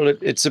 Well,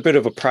 it's a bit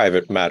of a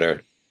private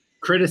matter.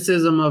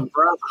 Criticism of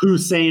Barack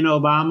Hussein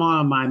Obama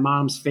on my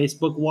mom's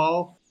Facebook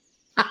wall.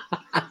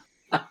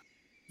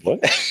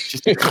 What? She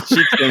Shut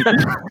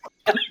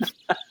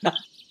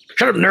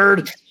up,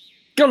 nerd.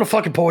 Get on the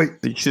fucking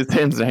point. just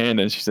hands the hand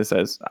and she just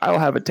says, "I'll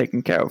have it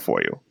taken care of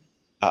for you."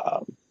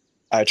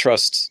 I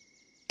trust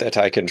that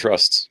I can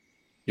trust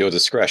your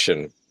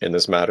discretion in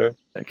this matter.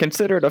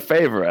 Consider it a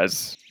favor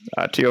as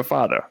to your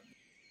father.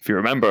 If you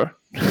remember,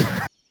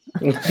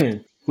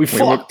 We we were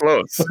fought.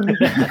 close.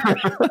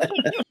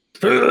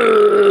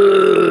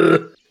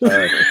 Can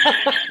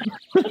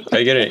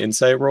I get an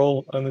insight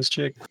roll on this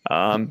chick?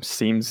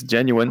 Seems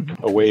genuine.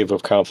 A wave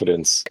of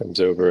confidence comes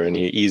over and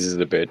he eases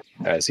a bit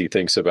as he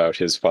thinks about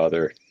his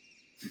father's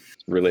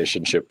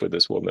relationship with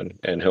this woman.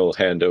 And he'll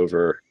hand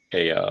over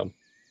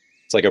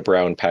it's like a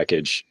brown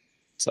package.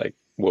 It's like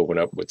woven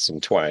up with some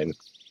twine.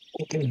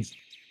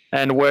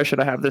 And where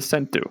should I have this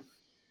sent to?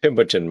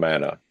 Pemberton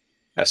Manor.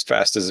 As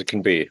fast as it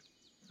can be.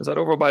 Is that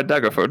over by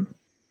Daggerford?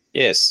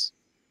 Yes.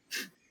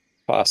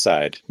 Far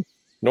side.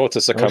 North of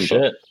Oh Succumber.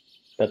 shit.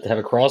 About to have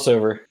a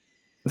crossover.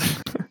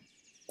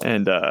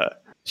 And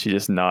she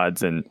just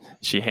nods and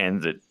she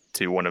hands it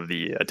to one of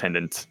the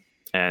attendants.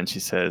 And she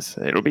says,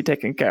 "It'll be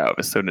taken care of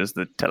as soon as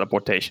the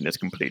teleportation is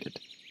completed."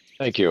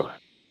 Thank you.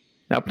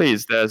 Now,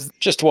 please, there's...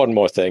 Just one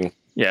more thing.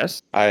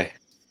 Yes? I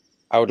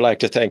would like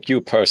to thank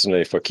you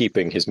personally for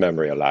keeping his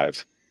memory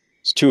alive.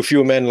 There's too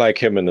few men like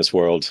him in this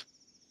world.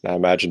 And I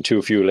imagine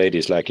too few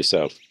ladies like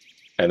yourself.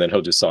 And then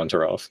he'll just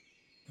saunter off.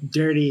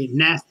 Dirty,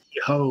 nasty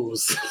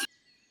hoes.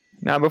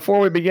 Now, before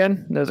we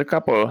begin, there's a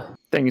couple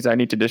things I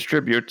need to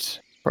distribute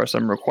for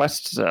some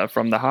requests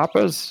from the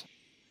Harpers.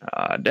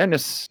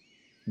 Dennis,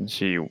 and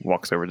she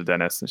walks over to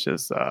Dennis and she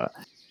says,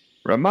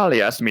 "Ramali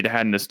asked me to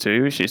hand this to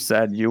you. She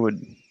said you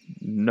would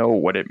know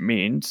what it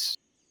means."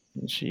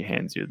 And she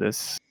hands you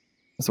this.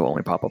 This will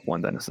only pop up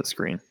on Dennis's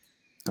screen.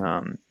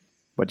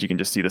 But you can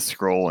just see the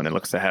scroll, and it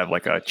looks to have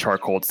like a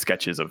charcoal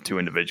sketches of 2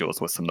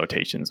 individuals with some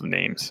notations of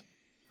names.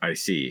 I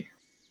see.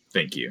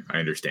 Thank you. I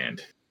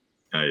understand.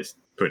 I just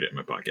put it in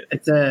my pocket.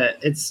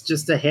 It's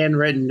just a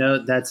handwritten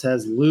note that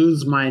says,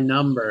 "Lose my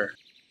number."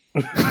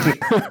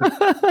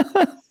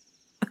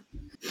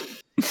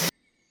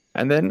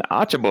 And then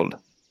Archibald.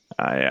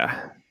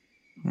 I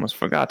almost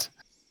forgot.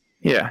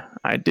 Yeah,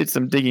 I did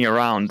some digging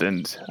around,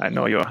 and I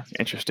know you're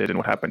interested in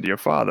what happened to your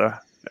father.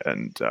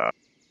 And,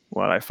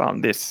 I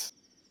found this.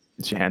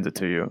 And she hands it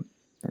to you.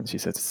 And she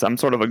says, "Some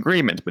sort of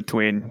agreement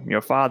between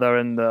your father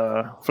and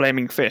the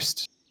Flaming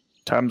Fist.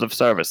 Terms of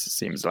service, it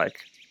seems like."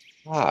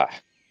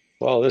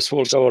 Well, this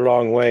will go a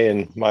long way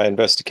in my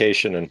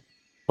investigation and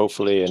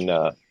hopefully in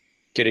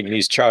getting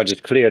these charges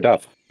cleared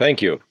up.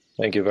 Thank you.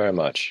 Thank you very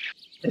much.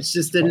 It's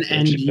just an That's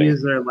end interesting.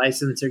 user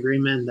license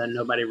agreement that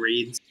nobody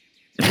reads.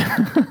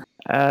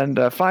 And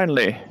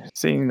finally,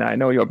 seeing that I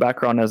know your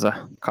background as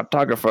a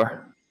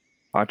cartographer,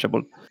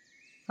 Archibald,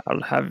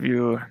 I'll have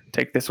you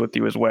take this with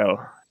you as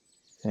well.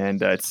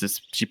 And it's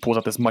this. She pulls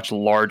out this much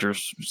larger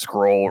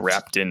scroll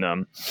wrapped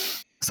in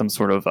some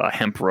sort of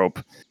hemp rope,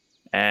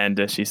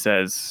 and she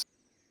says,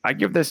 "I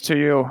give this to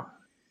you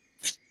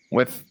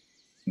with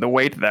the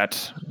weight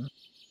that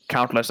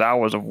countless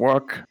hours of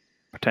work,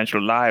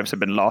 potential lives have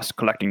been lost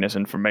collecting this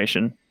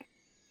information.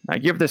 I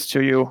give this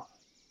to you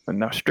in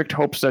the strict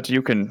hopes that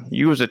you can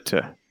use it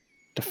to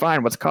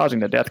find what's causing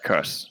the death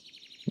curse.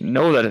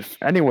 Know that if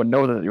anyone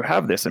knows that you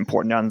have this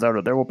important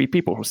Yanzaru, there will be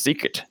people who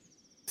seek it.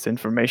 This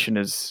information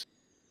is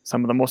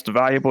some of the most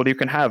valuable you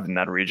can have in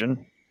that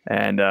region."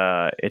 And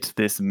it's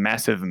this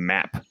massive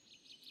map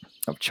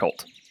of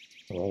Chult.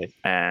 Right.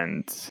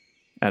 And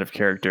out of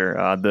character,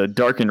 the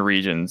darkened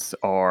regions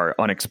are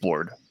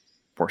unexplored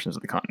portions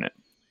of the continent.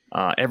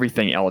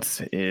 Everything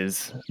else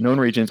is known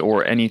regions,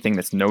 or anything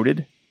that's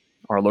noted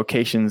are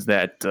locations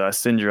that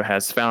Syndra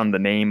has found the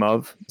name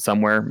of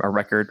somewhere, a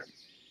record,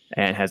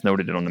 and has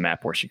noted it on the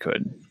map where she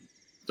could.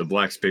 The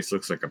black space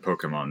looks like a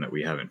Pokemon that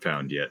we haven't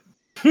found yet.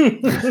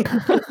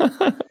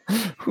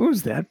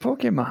 Who's that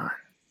Pokemon?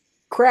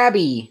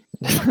 Krabby.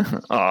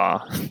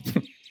 Aw.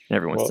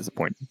 Everyone's Well,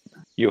 disappointed.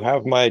 You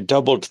have my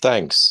doubled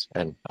thanks,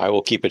 and I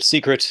will keep it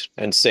secret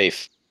and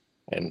safe.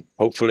 And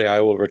hopefully I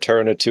will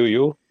return it to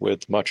you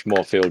with much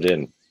more filled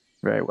in.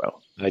 Very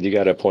well. I do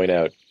got to point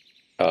out,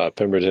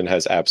 Pemberton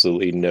has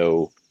absolutely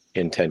no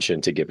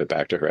intention to give it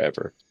back to her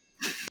ever.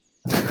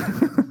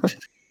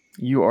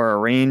 You are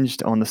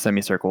arranged on the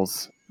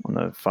semicircles on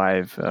the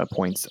 5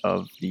 points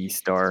of the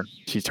star.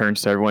 She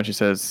turns to everyone. She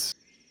says,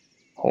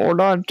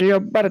 "Hold on to your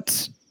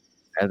butts,"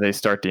 as they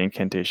start the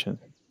incantation.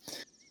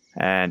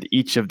 And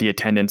each of the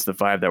attendants, the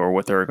 5 that were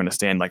with her, are going to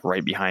stand like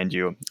right behind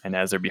you. And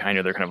as they're behind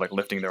you, they're kind of like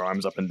lifting their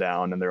arms up and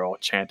down, and they're all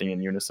chanting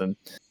in unison.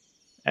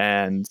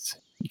 And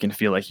you can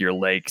feel like your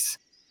legs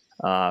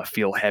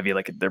feel heavy,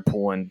 like they're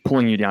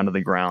pulling you down to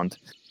the ground.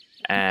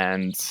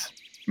 And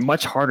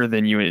much harder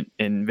than you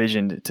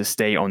envisioned to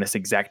stay on this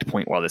exact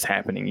point while this is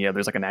happening. Yeah,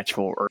 there's like a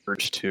natural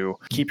urge to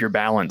keep your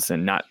balance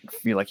and not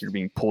feel like you're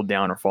being pulled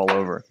down or fall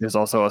over. There's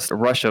also a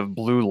rush of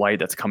blue light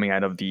that's coming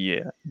out of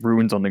the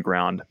ruins on the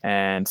ground,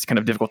 and it's kind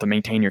of difficult to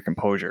maintain your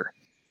composure.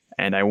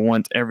 And I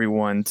want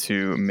everyone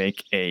to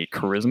make a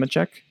charisma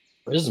check.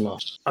 Charisma.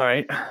 All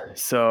right.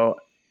 So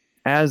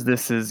as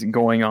this is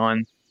going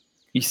on,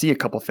 you see a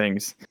couple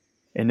things.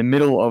 In the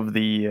middle of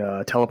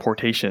the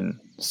teleportation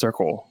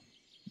circle,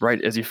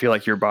 right as you feel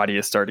like your body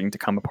is starting to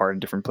come apart in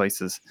different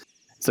places.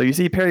 So you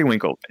see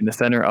Periwinkle in the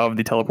center of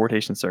the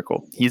teleportation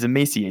circle. He's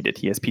emaciated.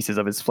 He has pieces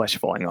of his flesh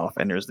falling off,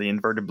 and there's the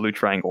inverted blue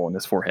triangle on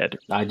his forehead.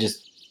 I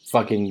just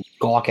fucking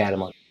gawk at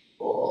him like,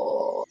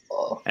 oh.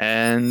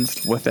 And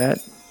with that,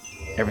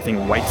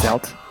 everything wipes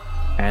out,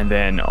 and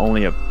then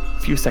only a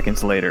few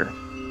seconds later,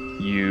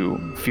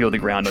 you feel the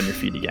ground on your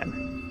feet again.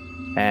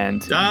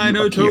 And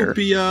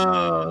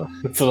Dinotopia!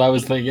 That's what I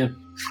was thinking.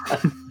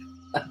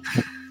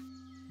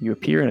 You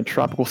appear in a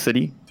tropical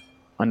city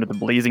under the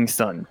blazing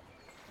sun.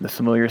 The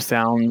familiar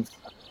sounds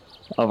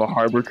of a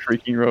harbor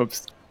creaking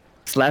ropes,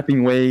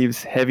 slapping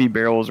waves, heavy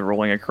barrels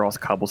rolling across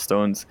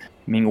cobblestones,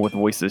 mingle with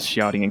voices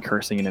shouting and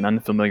cursing in an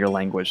unfamiliar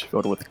language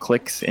filled with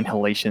clicks,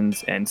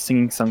 inhalations, and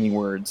singing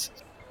words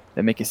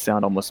that make it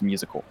sound almost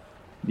musical.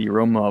 The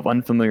aroma of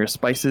unfamiliar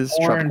spices,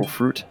 tropical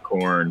fruit,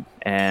 Corn.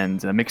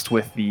 and mixed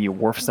with the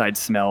wharfside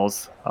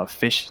smells of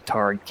fish,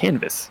 tar, and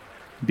canvas.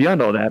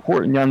 Beyond all that,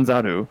 Port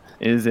Nyanzaru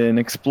is an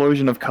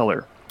explosion of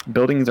color.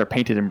 Buildings are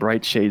painted in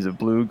bright shades of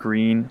blue,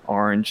 green,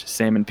 orange,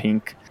 salmon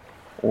pink,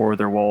 or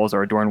their walls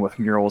are adorned with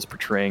murals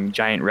portraying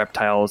giant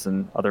reptiles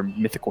and other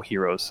mythical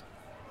heroes.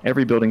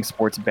 Every building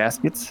sports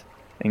baskets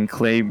and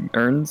clay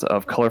urns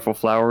of colorful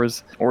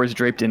flowers, or is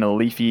draped in a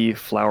leafy,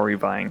 flowery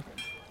vine.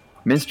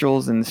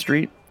 Minstrels in the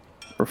street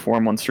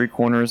perform on street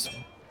corners.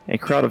 A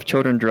crowd of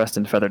children dressed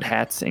in feathered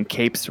hats and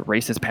capes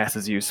races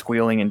past you,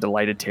 squealing in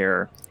delighted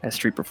terror as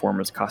street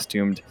performers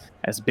costumed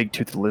as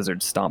big-toothed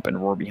lizards stomp and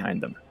roar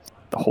behind them.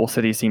 The whole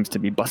city seems to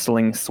be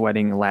bustling,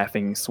 sweating,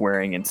 laughing,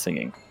 swearing, and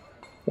singing.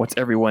 What's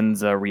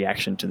everyone's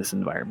reaction to this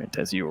environment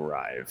as you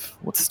arrive?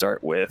 Let's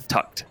start with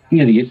Tucked.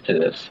 He's used to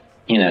this.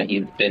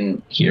 He's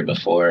been here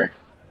before,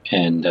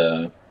 and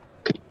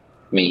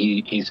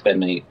he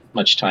spent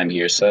much time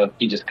here, so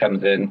he just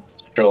comes in,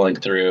 strolling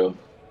through,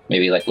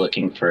 maybe like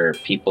looking for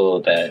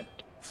people that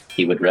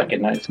he would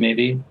recognize,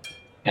 maybe.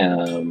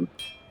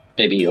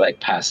 Maybe like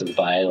passes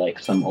by like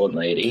some old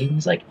lady.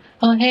 He's like,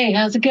 "Oh, hey,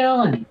 how's it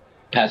going?"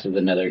 Passes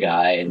another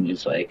guy, and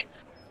he's like,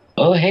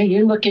 "Oh, hey,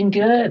 you're looking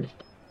good."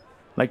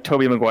 Like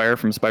Tobey Maguire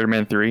from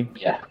Spider-Man 3.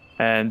 Yeah.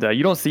 And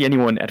you don't see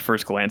anyone at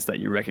first glance that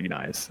you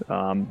recognize.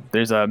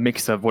 There's a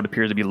mix of what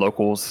appears to be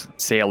locals,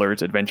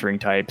 sailors, adventuring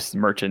types,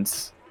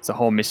 merchants. It's a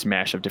whole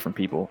mishmash of different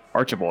people.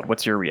 Archibald,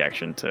 what's your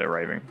reaction to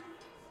arriving?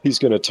 He's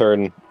going to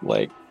turn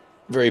like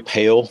very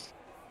pale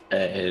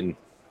and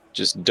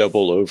just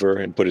double over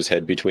and put his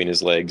head between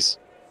his legs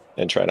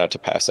and try not to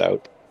pass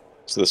out.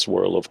 So the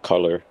swirl of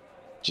color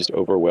just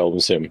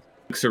overwhelms him.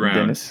 Looks around.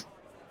 Dennis?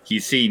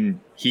 He's seen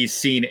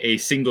a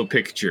single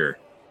picture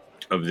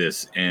of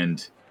this,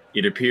 and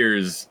it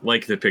appears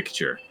like the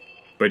picture,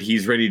 but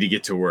he's ready to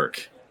get to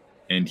work,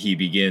 and he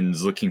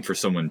begins looking for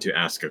someone to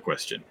ask a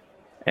question.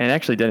 And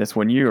actually, Dennis,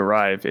 when you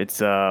arrive,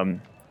 it's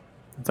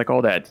like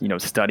all that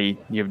study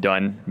you've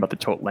done about the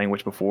Chult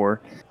language before.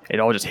 It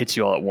all just hits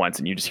you all at once,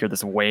 and you just hear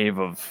this wave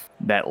of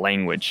that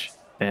language.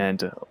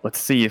 And let's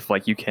see if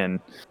you can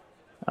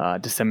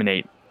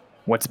disseminate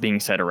what's being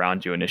said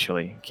around you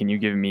initially. Can you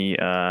give me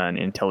an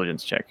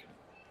intelligence check?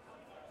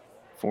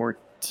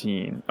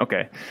 14.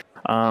 Okay.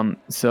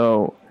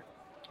 So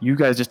you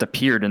guys just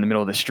appeared in the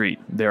middle of the street.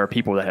 There are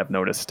people that have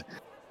noticed.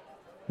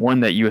 One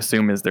that you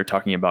assume is they're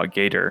talking about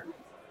Gator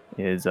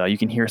is you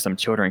can hear some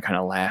children kind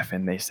of laugh,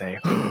 and they say,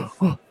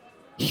 "Oh,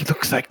 he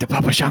looks like the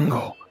Papa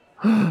Shango."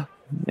 And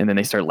then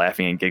they start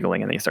laughing and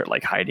giggling, and they start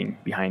hiding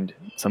behind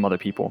some other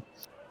people.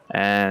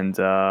 And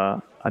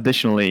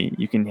additionally,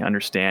 you can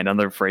understand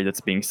another phrase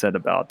that's being said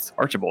about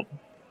Archibald,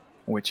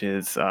 which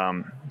is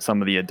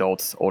some of the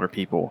adults, older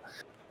people,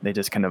 they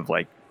just kind of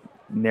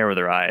narrow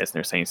their eyes, and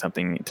they're saying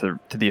something to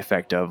the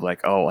effect of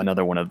 "Oh,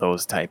 another one of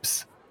those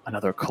types,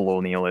 another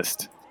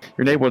colonialist."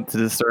 You're able to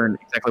discern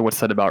exactly what's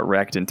said about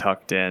Wrecked and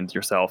Tucked and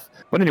yourself.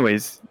 But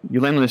anyways,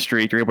 you land on the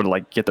street, you're able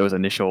to get those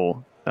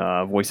initial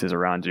voices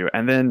around you.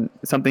 And then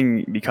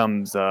something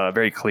becomes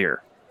very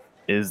clear,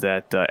 is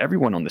that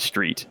everyone on the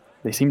street,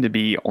 they seem to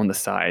be on the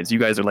sides. You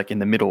guys are in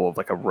the middle of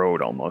a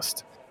road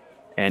almost.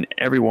 And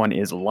everyone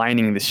is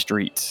lining the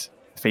streets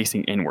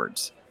facing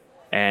inwards.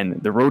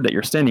 And the road that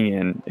you're standing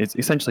in is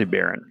essentially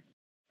barren.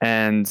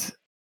 And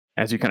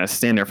as you kind of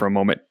stand there for a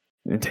moment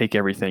and take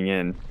everything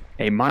in,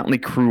 a motley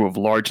crew of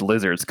large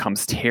lizards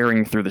comes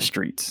tearing through the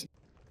streets,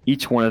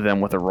 each one of them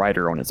with a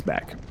rider on its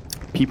back.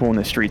 People in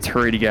the streets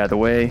hurry to get out of the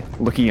way,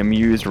 looking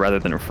amused rather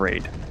than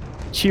afraid.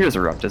 Cheers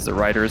erupt as the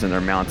riders and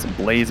their mounts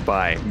blaze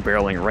by,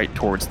 barreling right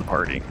towards the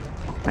party.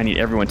 I need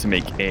everyone to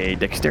make a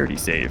dexterity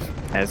save,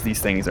 as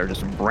these things are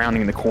just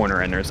rounding the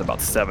corner, and there's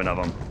about 7 of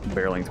them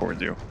barreling towards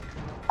you.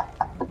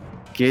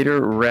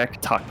 Gator,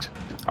 Wreck, Tucked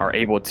are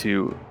able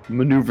to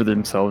maneuver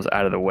themselves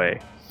out of the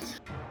way.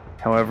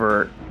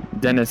 However,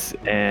 Dennis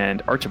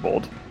and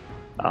Archibald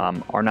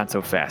are not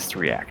so fast to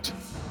react,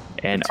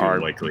 and are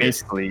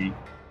basically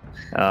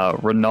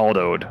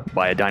Ronaldo'd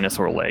by a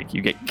dinosaur leg.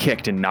 You get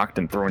kicked and knocked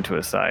and thrown to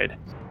a side,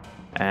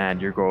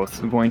 and you're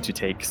both going to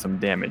take some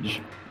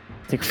damage.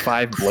 Take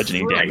 5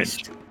 bludgeoning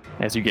damage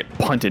as you get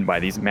punted by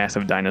these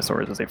massive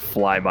dinosaurs as they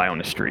fly by on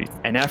the street.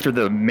 And after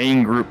the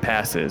main group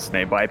passes,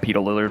 they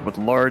bipedal lizard with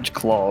large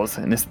claws,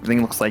 and this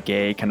thing looks like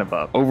a kind of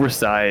a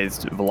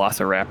oversized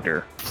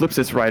velociraptor. Flips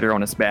its rider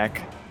on its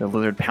back. The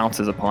lizard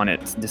pounces upon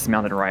its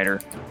dismounted rider,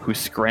 who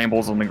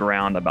scrambles on the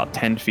ground about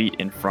 10 feet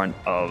in front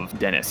of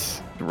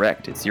Dennis.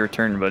 Wrecked, it's your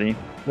turn, buddy.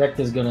 Wrecked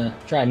is gonna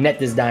try and net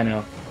this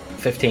dino.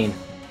 15.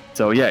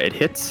 So yeah, it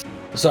hits.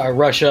 So I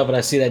rush up and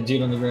I see that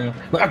dude on the ground.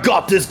 I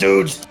got this,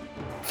 dude!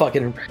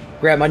 Fucking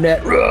grab my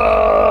net,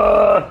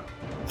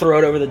 throw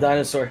it over the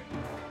dinosaur.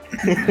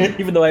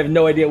 Even though I have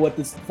no idea what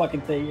this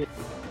fucking thing is.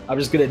 I'm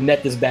just gonna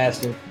net this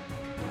bastard.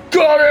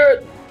 Got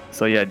it!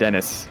 So yeah,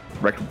 Dennis,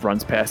 Wreck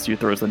runs past you,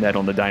 throws the net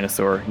on the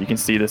dinosaur. You can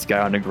see this guy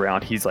on the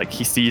ground. He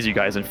sees you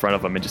guys in front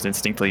of him and just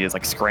instinctively is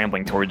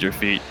scrambling towards your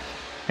feet.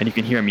 And you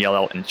can hear him yell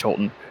out in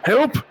Chultan,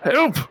 "Help!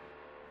 Help!"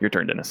 Your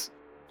turn, Dennis.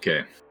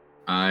 Okay.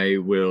 I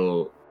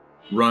will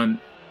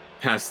run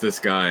past this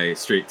guy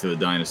straight to the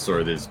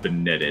dinosaur that's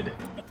been netted,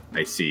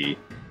 I see,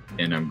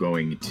 and I'm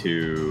going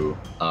to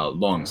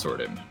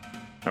longsword him.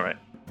 All right.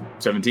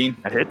 17?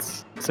 That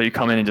hits. So you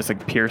come in and just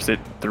pierce it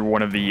through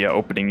one of the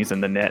openings in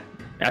the net.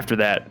 After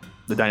that,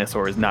 the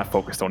dinosaur is not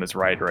focused on his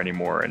rider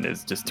anymore and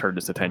has just turned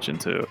its attention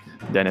to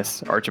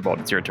Dennis.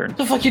 Archibald, it's your turn. What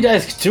the fuck you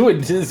guys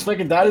doing to this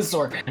fucking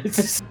dinosaur?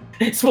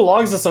 It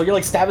belongs to someone.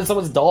 You're stabbing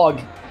someone's dog.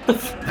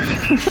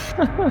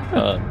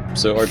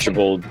 So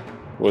Archibald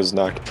was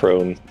knocked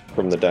prone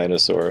from the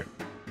dinosaur,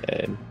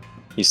 and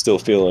he's still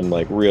feeling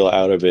real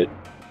out of it,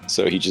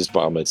 so he just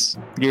vomits.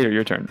 Gator,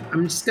 your turn.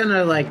 I'm just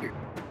gonna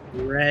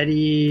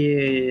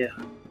ready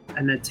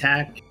an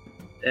attack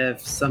if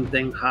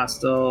something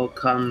hostile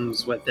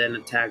comes within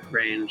attack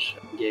range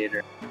of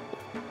Gator.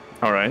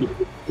 All right.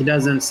 He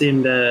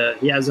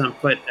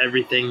hasn't put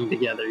everything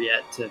together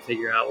yet to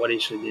figure out what he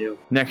should do.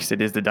 Next,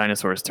 it is the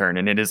dinosaur's turn,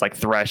 and it is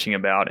thrashing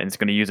about, and it's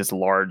going to use its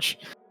large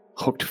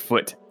hooked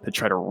foot to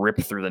try to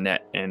rip through the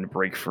net and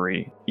break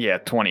free. Yeah,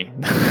 20.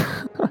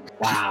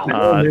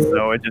 Wow.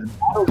 So it just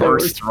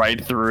bursts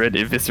right through it,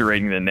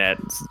 eviscerating the net.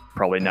 It's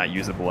probably not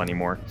usable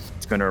anymore.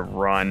 It's going to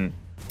run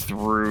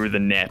through the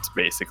net,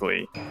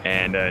 basically,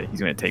 and he's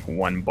going to take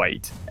 1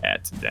 bite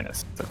at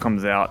Dennis. So it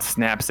comes out,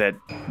 snaps at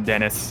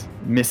Dennis,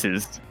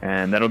 misses,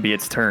 and that'll be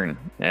its turn,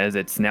 as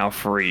it's now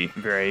free.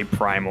 Very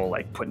primal,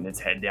 putting its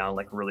head down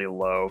really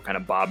low, kind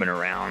of bobbing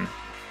around.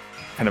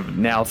 Kind of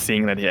now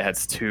seeing that it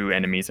has 2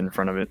 enemies in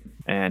front of it.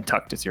 And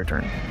Tucked, it's your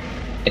turn.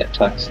 Yeah,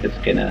 Tuck's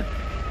just gonna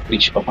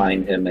reach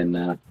behind him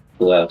and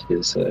pull out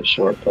his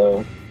short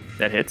bow.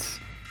 That hits.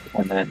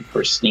 And then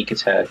for sneak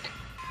attack,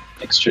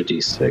 extra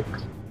d6,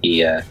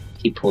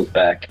 he pulls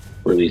back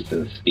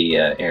releases the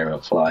arrow,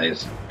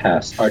 flies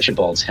past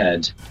Archibald's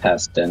head,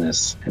 past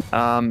Dennis.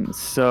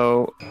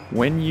 So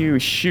when you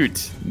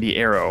shoot the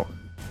arrow,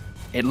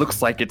 it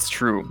looks like it's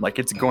true, like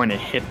it's going to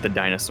hit the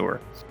dinosaur.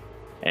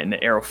 And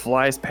the arrow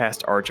flies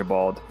past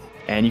Archibald,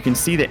 and you can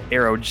see the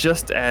arrow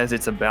just as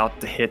it's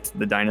about to hit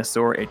the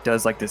dinosaur, it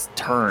does like this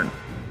turn.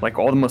 Like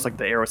almost like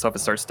the arrow itself, it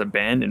starts to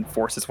bend and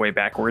force its way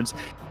backwards,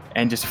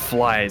 and just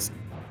flies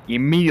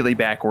immediately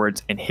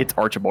backwards and hits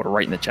Archibald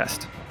right in the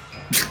chest.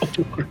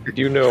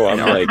 You know I'm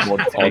And like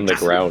Archibald on the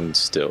takes- ground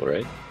still,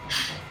 right?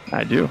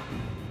 I do.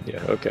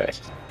 Yeah, okay.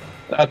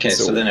 Okay,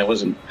 so, So- then it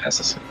wasn't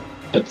past.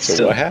 But So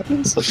still, what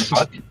happens? what the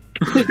fuck?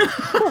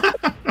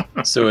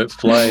 So it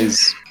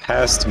flies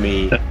past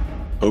me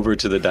over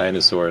to the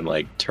dinosaur and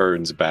like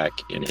turns back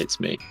and hits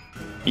me.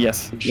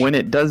 Yes. When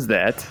it does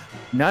that,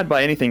 not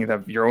by anything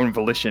of your own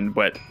volition,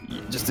 but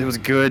just it was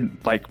good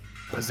like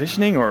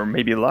positioning or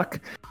maybe luck.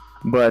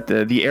 But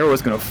the arrow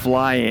is going to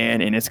fly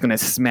in and it's going to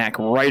smack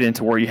right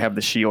into where you have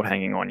the shield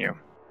hanging on you,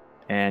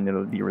 and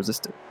it'll be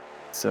resisted.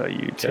 So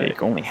you Okay.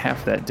 take only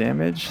half that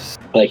damage.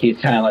 Like he's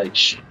kind of like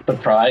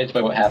surprised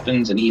by what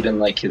happens, and even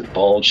like his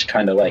bulge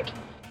kind of like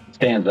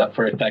stands up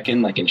for a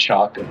second, like in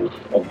shock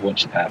of what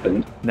just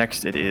happened.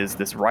 Next, it is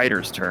this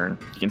rider's turn.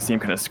 You can see him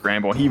kind of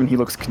scramble. He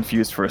looks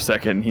confused for a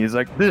second. He's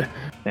like, "Ugh."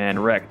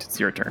 And Wrecked, it's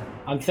your turn.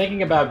 I'm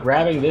thinking about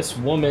grabbing this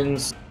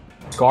woman's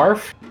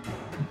scarf.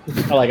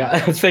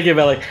 I was thinking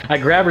about I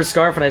grab her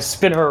scarf and I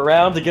spin her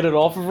around to get it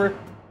off of her.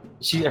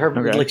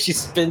 Okay. She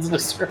spins in a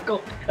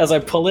circle as I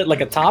pull it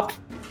like a top.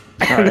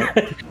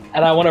 Alright.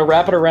 And I want to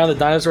wrap it around the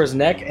dinosaur's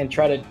neck and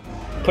try to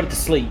put it to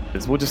sleep.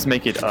 We'll just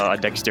make it a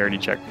dexterity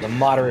check. A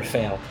moderate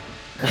fail.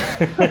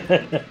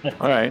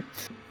 All right.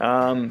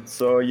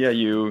 So yeah,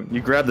 you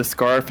grab the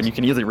scarf and you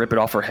can easily rip it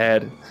off her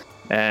head,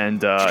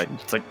 and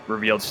it's like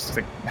revealed she just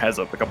like has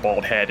a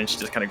bald head, and she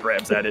just kind of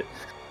grabs at it,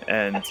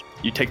 and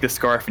you take the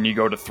scarf and you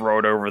go to throw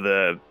it over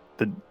the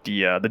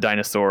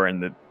dinosaur,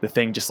 and the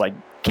thing just like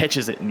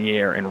catches it in the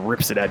air and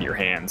rips it out of your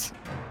hands,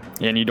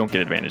 and you don't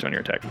get advantage on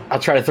your attack. I'll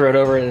try to throw it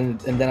over, and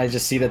then I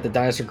just see that the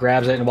dinosaur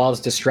grabs it, and while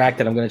it's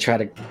distracted, I'm going to try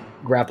to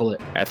grapple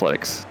it.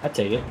 Athletics. I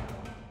take it.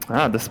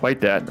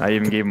 Despite that, I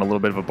even gave him a little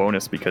bit of a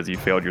bonus because you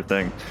failed your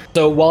thing.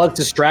 So while it's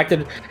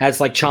distracted, as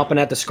it's like chomping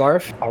at the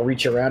scarf, I'll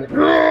reach around it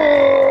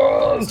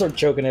and start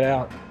choking it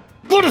out.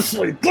 Go to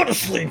sleep, go to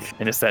sleep.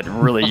 And it's that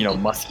really,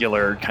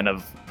 muscular kind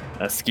of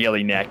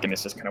scaly neck, and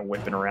it's just kind of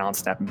whipping around,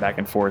 snapping back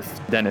and forth.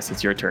 Dennis,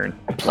 it's your turn.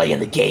 I'm playing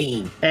the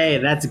game. Hey,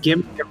 that's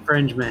gimmick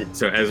infringement.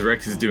 So as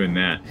Rex is doing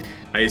that,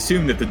 I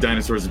assume that the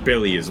dinosaur's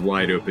belly is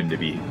wide open to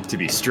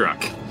be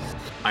struck.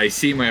 I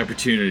see my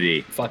opportunity,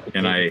 Fuck the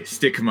and game. I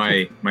stick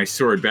my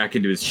sword back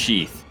into his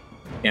sheath,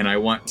 and I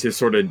want to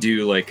sort of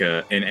do like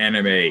an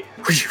anime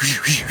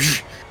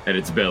at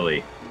its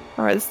belly.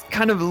 All right, it's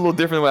kind of a little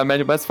different than what I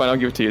imagined, but that's fine. I'll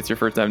give it to you. It's your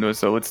first time doing it,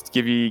 so let's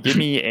give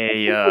me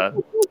a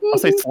I'll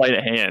say sleight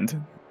of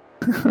hand.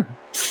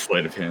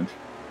 Sleight of hand.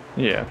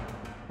 Yeah.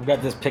 I've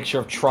got this picture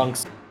of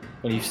Trunks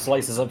when he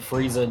slices up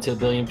Frieza into a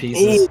billion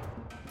pieces.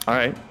 All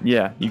right.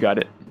 Yeah, you got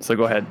it. So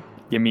go ahead.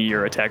 Give me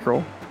your attack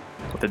roll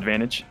with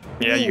advantage.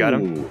 Yeah, you got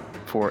him Ooh.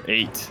 for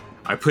 8.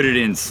 I put it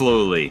in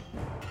slowly,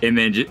 and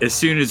then as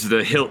soon as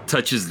the hilt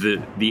touches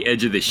the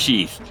edge of the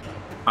sheath,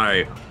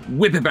 I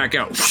whip it back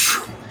out.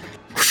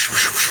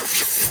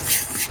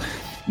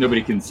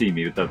 Nobody can see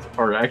me,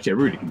 or actually,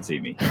 everybody can see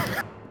me.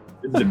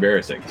 This is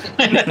embarrassing.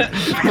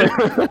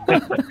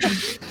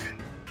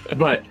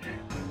 But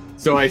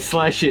so I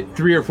slash it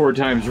 3 or 4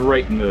 times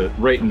right in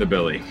the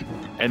belly.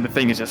 And the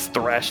thing is just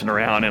thrashing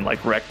around, and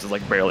like Wrecked is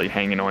like barely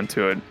hanging on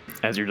to it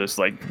as you're just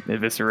like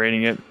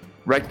eviscerating it.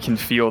 Wrecked can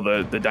feel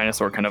the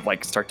dinosaur kind of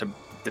like start to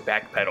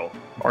backpedal.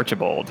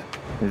 Archibald,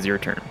 is your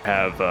turn.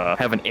 Have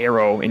an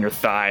arrow in your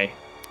thigh,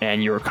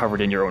 and you're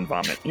covered in your own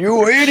vomit.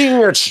 You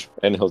idiot!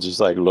 And he'll just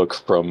like look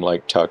from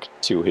like Tuck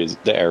to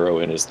the arrow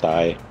in his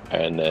thigh,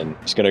 and then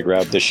he's gonna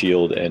grab the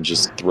shield and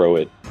just throw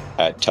it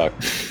at Tuck.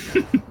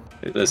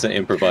 That's an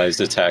improvised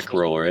attack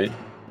roll, right?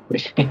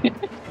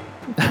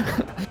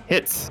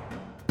 Hits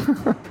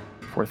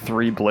for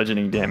 3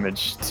 bludgeoning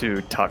damage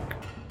to Tuck.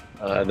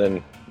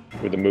 Then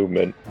with the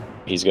movement,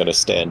 he's gonna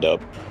stand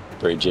up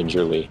very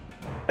gingerly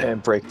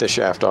and break the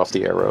shaft off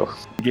the arrow.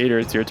 Gator,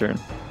 it's your turn.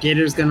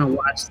 Gator's gonna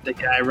watch the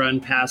guy run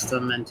past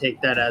him and take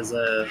that as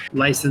a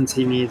license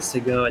he needs to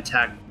go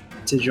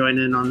to join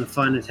in on the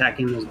fun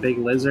attacking this big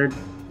lizard.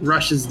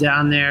 Rushes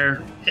down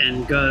there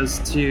and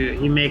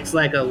he makes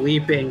like a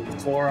leaping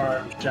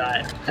forearm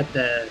shot at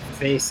the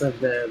face of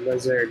the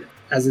lizard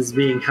as it's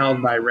being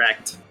held by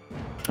Wrecked.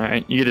 All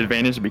right, you get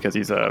advantage because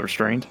he's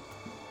restrained.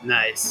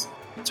 Nice.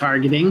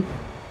 Targeting.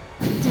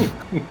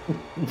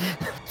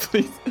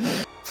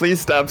 Please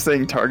stop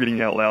saying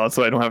targeting out loud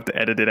so I don't have to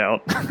edit it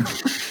out.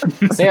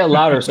 Say it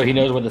louder so he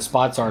knows where the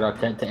spots are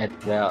to edit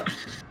it out.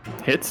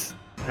 Hits.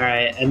 All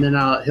right, and then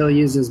he'll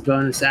use his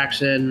bonus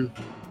action.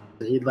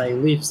 He like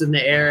leaps in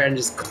the air and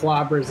just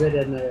clobbers it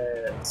in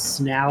the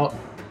snout,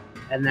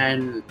 and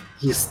then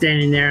he's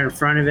standing there in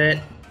front of it,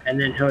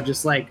 and then he'll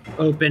just like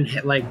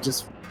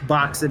just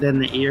box it in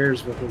the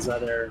ears with his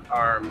other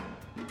arm.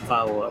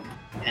 follow up,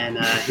 and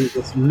he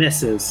just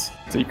misses.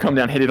 So you come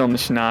down, hit it on the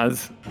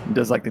schnoz,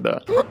 does like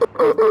the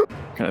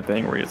kind of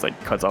thing where he just like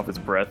cuts off his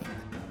breath.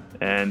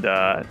 And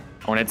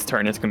on its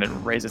turn, it's going to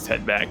raise its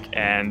head back,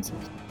 and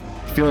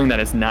feeling that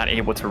it's not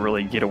able to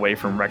really get away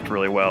from Wrecked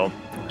really well,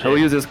 he'll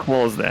use his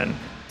claws then.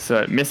 So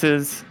it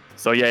misses.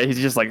 So yeah, he's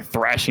just like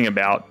thrashing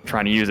about,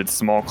 trying to use its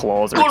small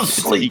claws or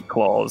its feet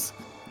claws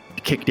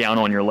to kick down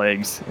on your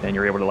legs, and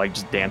you're able to like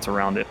just dance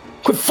around it.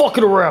 Quit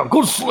fucking around.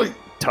 Go to sleep.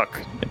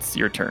 Tuck, it's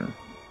your turn.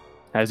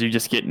 As you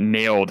just get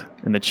nailed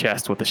in the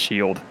chest with a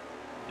shield.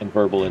 And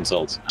verbal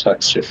insults.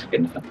 Tuck's just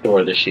gonna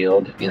throw the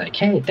shield, be like,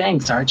 "Hey,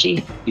 thanks,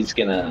 Archie." He's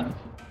gonna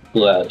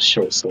pull out a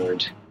short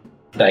sword.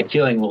 Like,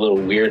 feeling a little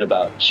weird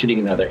about shooting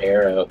another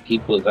arrow, he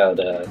pulls out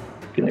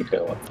gonna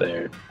go up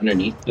there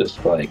underneath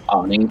this like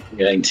awning,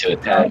 going to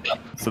attack.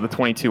 So the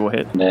 22 will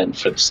hit. And then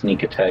for the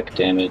sneak attack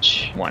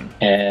damage, 1.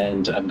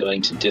 and I'm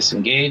going to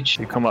disengage.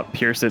 You come up,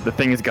 pierce it. The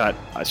thing has got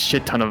a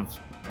shit ton of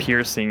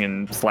piercing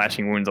and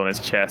slashing wounds on his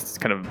chest. It's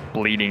kind of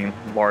bleeding,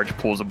 large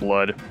pools of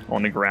blood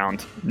on the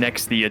ground.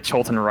 Next, the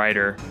Cholton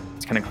rider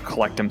is going to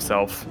collect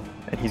himself,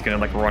 and he's going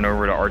to like run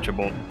over to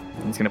Archibald.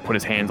 He's going to put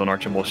his hands on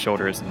Archibald's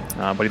shoulders,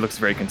 but he looks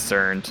very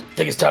concerned. I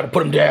think it's time to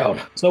put him down.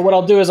 So what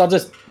I'll do is I'll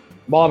just,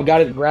 while I've got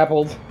it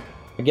grappled,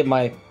 I get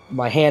my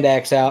hand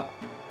axe out.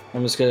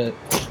 I'm just going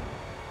to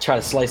try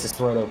to slice his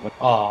throat open.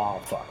 Oh,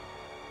 fuck.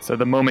 So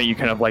the moment you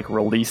kind of like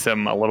release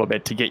him a little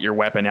bit to get your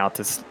weapon out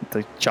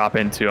to chop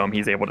into him,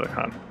 he's able to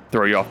kind of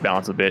throw you off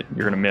balance a bit.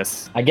 You're going to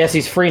miss. I guess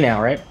he's free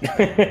now, right?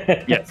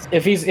 Yes.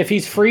 If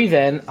he's free,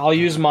 then I'll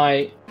use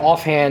my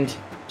offhand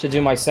to do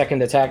my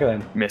second attack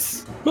then.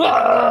 Miss.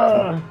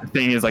 Ah! The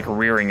thing is like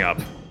rearing up.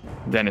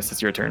 Dennis,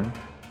 it's your turn.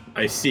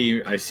 I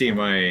see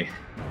my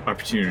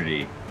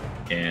opportunity,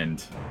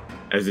 and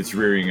as it's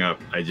rearing up,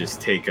 I just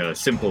take a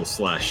simple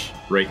slash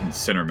right in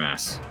center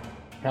mass.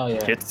 Hell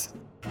yeah. Hits.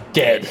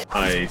 Dead.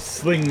 I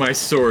sling my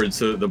sword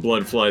so that the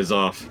blood flies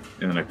off,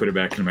 and then I put it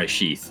back in my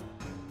sheath,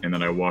 and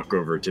then I walk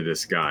over to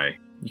this guy.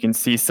 You can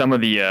see some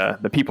of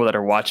the people that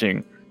are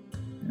watching,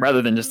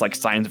 rather than just like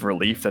signs of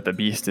relief that the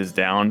beast is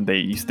down,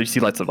 they see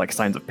lots of like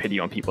signs of pity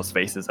on people's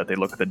faces that they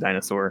look at the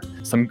dinosaur.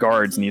 Some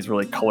guards in these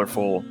really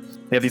colorful,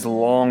 they have these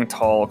long,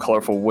 tall,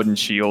 colorful wooden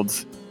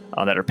shields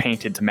that are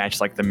painted to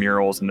match like the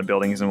murals in the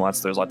buildings and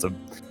there's lots of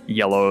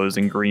yellows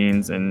and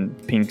greens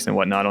and pinks and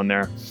whatnot on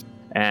there.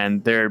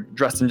 And they're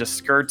dressed in just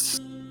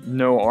skirts,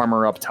 no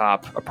armor up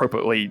top,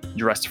 appropriately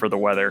dressed for the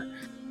weather.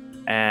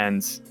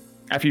 And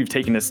after you've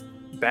taken this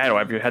battle,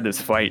 after you've had this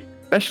fight,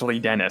 especially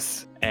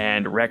Dennis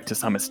and Wreck to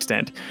some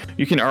extent,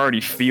 you can already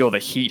feel the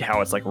heat,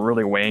 how it's like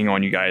really weighing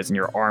on you guys, and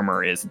your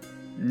armor is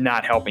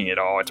not helping at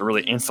all. It's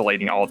really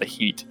insulating all the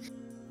heat.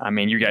 I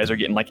mean, you guys are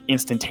getting like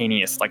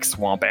instantaneous like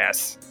swamp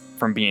ass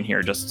from being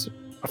here just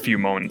a few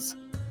moments.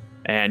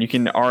 And you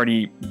can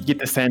already get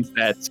the sense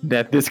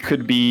that this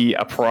could be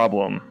a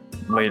problem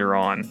later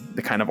on,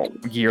 the kind of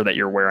gear that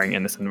you're wearing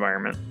in this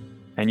environment.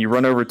 And you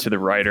run over to the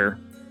rider,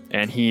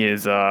 and he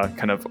is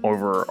kind of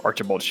over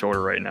Archibald's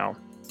shoulder right now.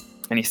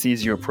 And he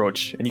sees you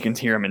approach, and you can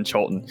hear him in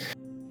Cholton.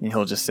 And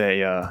he'll just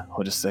say,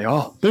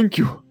 "Oh, thank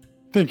you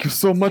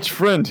so much,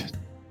 friend."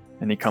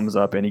 And he comes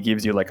up and he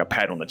gives you like a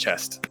pat on the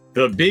chest.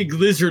 The big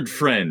lizard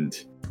friend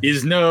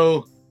is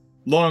no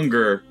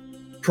longer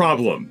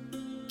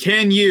problem.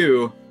 Can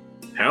you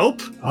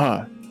help?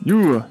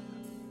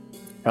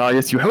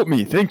 Yes, you helped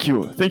me. Thank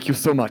you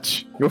so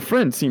much. Your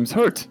friend seems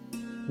hurt.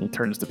 And he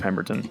turns to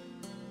Pemberton.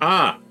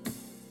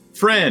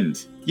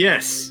 Friend,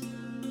 yes.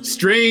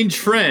 Strange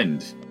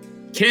friend.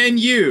 Can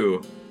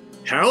you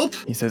help?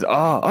 He says,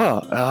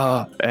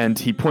 and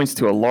he points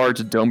to a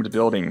large domed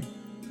building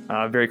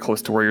very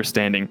close to where you're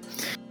standing.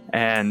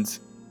 And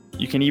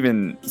you can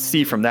even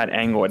see from that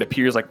angle, it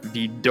appears like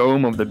the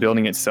dome of the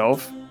building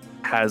itself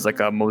has like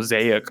a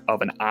mosaic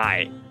of an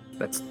eye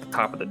that's the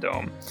top of the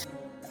dome.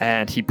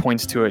 And he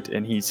points to it,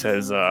 and he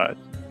says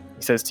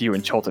to you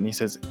in Cholton, he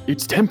says,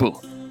 "It's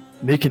Temple.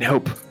 They can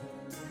help."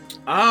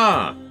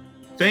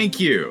 Thank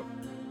you.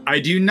 I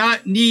do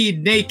not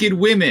need naked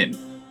women.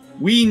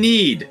 We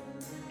need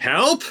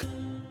help?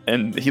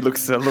 And he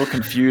looks a little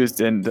confused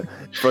and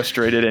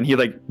frustrated, and he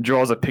like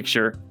draws a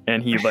picture,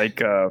 and he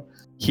like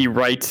he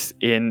writes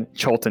in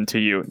Cholton to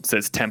you. It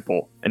says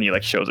Temple, and he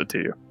like shows it to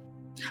you.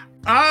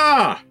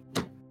 I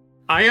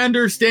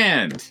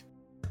understand.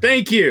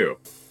 Thank you.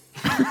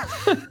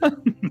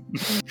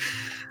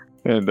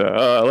 And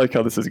I like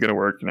how this is gonna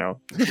work now.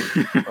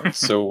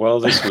 So while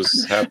this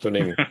was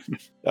happening,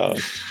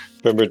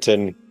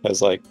 Pemberton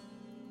has like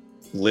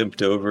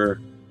limped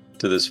over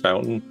to this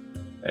fountain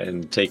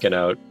and taken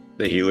out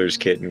the healer's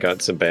kit and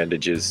got some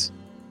bandages,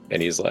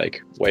 and he's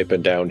like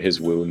wiping down his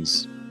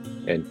wounds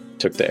and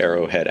took the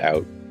arrowhead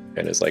out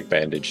and is like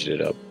bandaged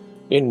it up.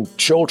 In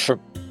jolt for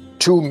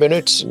 2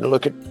 minutes, and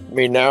look at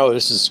me now.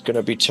 This is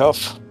gonna be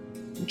tough.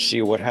 And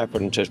see what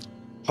happened to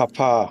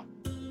Papa.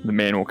 The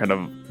man will kind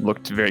of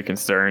look very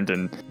concerned,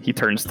 and he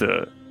turns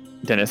to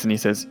Dennis and he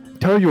says,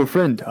 "Tell your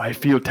friend I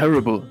feel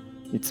terrible.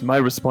 It's my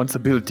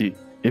responsibility.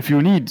 If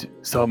you need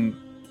some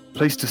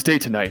place to stay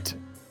tonight,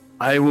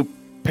 I will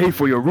pay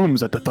for your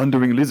rooms at the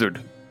Thundering Lizard."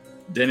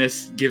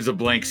 Dennis gives a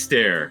blank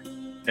stare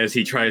as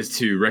he tries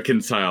to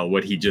reconcile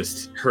what he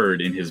just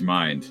heard in his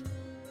mind.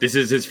 This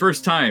is his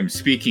first time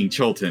speaking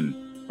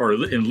Chultan, or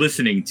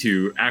listening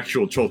to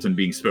actual Chultan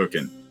being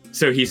spoken.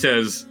 So he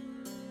says,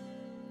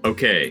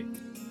 okay,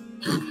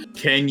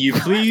 can you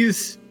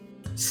please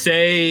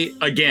say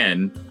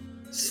again,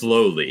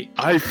 slowly?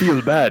 I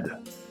feel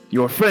bad.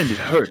 Your friend is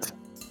hurt.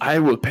 I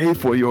will pay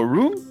for your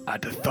room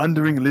at the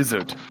Thundering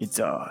Lizard. It's,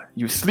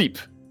 you sleep.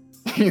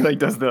 He, like,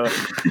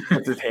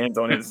 puts his hands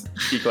on his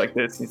cheek like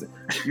this. He says,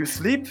 you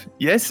sleep,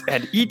 yes,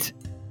 and eat.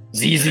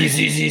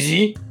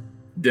 Z.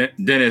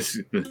 Dennis,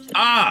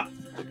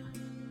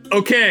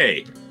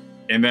 okay.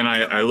 And then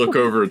I look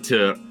over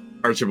to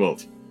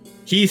Archibald.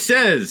 He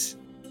says,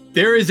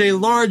 there is a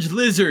large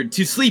lizard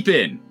to sleep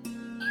in.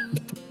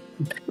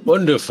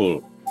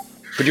 Wonderful.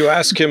 Could you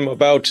ask him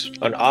about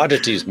an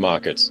oddities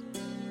market?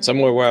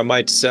 Somewhere where I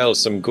might sell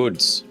some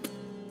goods.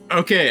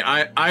 Okay,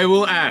 I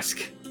will ask.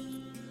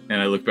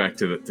 And I look back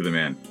to the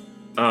man.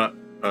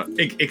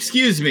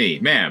 Excuse me,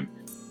 ma'am.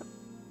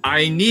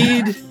 I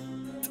need...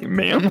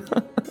 Ma'am?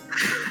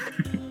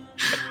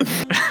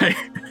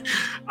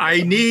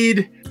 I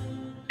need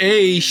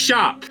a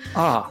shop.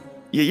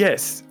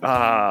 Yes.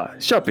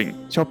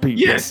 Shopping.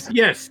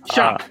 Yes.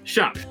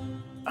 Shop.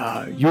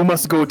 You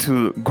must go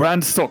to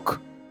Grand Sok.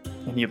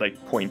 And he,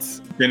 like, points.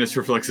 Dennis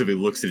reflexively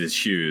looks at his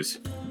shoes.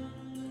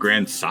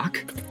 Grand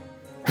Sock?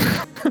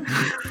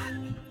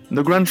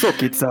 The Grand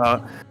Sok, it's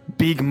a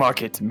big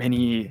market,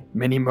 many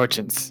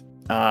merchants.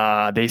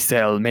 They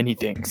sell many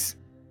things.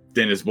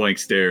 Dennis blank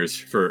stares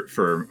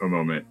for a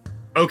moment.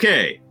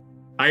 Okay,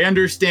 I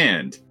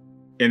understand.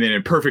 And then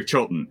in perfect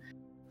Chultan,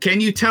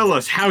 can you tell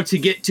us how to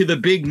get to the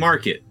big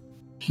market?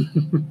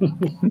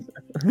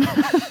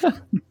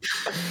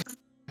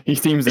 He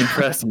seems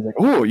impressed. He's like,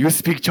 oh, you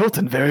speak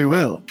Chultan very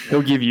well.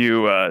 He'll give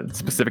you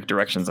specific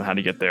directions on how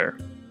to get there.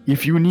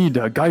 If you need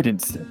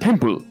guidance,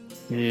 temple.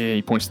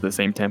 He points to the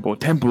same temple.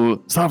 Temple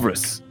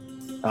Savras.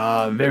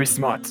 Very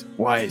smart,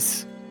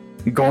 wise.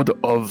 God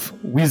of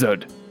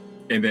wizard.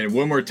 And then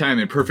one more time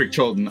in perfect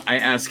Chultan, I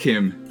ask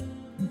him,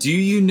 do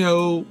you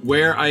know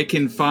where I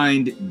can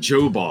find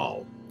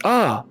Jobal?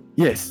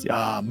 Yes.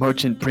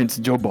 Merchant Prince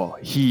Jobal.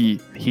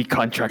 He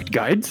contract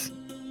guides.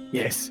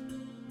 Yes.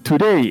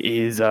 Today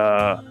is,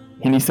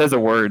 and he says a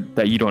word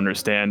that you don't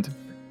understand.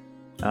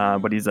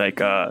 But he's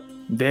like,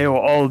 they will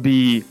all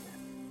be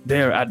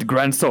there at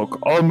Grand Sok.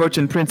 All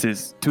merchant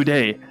princes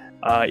today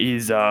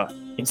is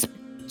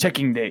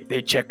checking.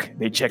 They check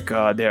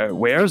their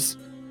wares.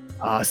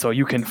 So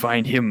you can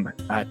find him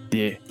at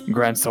the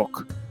Grand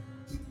Sok.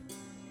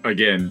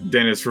 Again,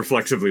 Dennis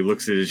reflexively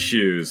looks at his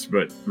shoes,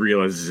 but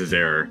realizes his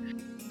error.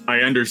 I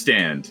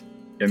understand.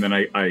 And then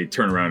I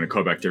turn around and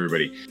call back to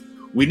everybody.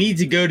 We need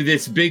to go to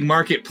this big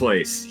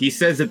marketplace. He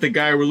says that the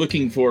guy we're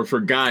looking for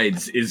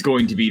guides is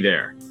going to be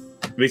there.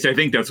 At least I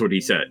think that's what he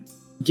said.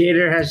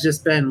 Gator has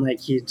just been like,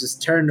 he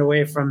just turned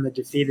away from the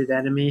defeated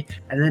enemy,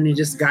 and then he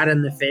just got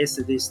in the face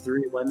of these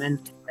three women,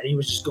 and he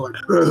was just going,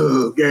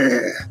 Oh,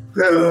 yeah.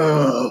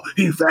 Oh,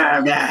 you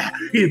found out.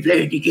 You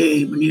played the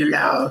game and you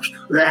lost.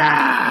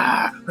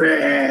 Ah,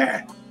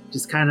 ah.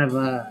 just kind of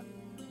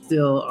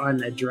still on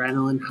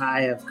adrenaline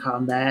high of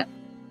combat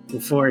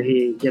before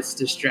he gets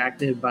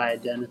distracted by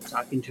Dennis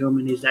talking to him,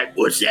 and he's like,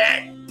 What's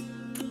that?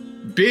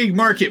 Big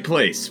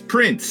marketplace.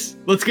 Prince,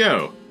 let's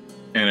go.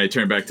 And I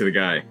turn back to the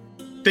guy.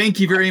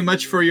 Thank you very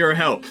much for your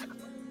help.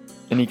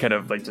 And he kind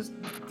of like just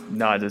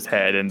nods his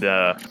head, and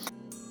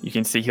you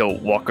can see he'll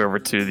walk over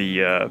to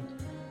the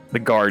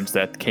guards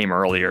that came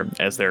earlier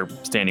as they're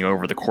standing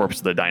over the corpse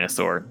of the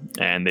dinosaur,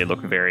 and they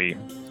look very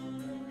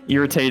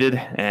irritated,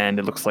 and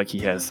it looks like he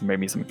has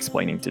maybe some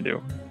explaining to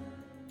do.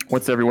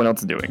 What's everyone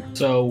else doing?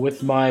 So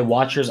with my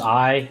Watcher's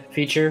Eye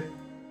feature,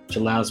 which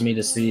allows me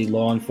to see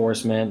law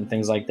enforcement and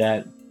things like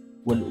that,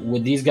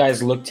 would these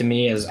guys look to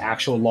me as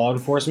actual law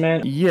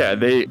enforcement? Yeah,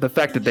 the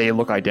fact that they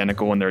look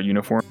identical in their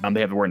uniform,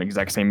 they have to wear an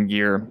exact same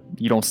gear.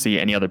 You don't see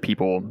any other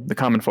people. The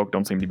common folk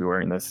don't seem to be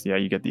wearing this. Yeah,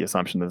 you get the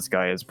assumption that this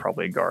guy is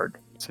probably a guard,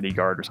 city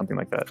guard or something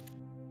like that.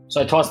 So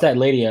I tossed that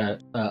lady a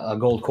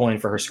gold coin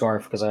for her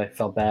scarf because I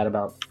felt bad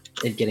about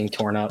it getting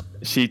torn up.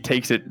 She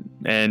takes it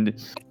and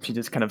she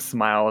just kind of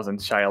smiles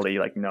and shyly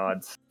like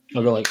nods.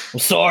 I'll go like, I'm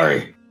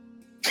sorry.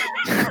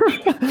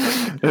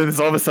 And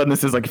all of a sudden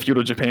this is like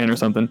feudal Japan or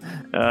something.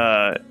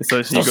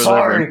 So she goes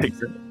sorry. over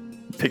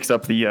and picks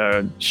up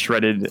the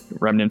shredded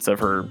remnants of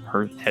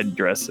her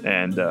headdress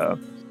and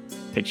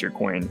takes your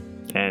coin.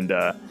 And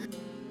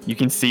you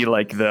can see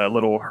like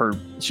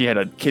she had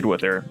a kid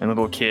with her, and the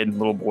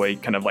little boy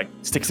kind of like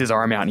sticks his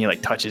arm out and he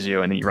like touches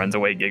you and then he runs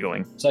away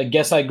giggling. So I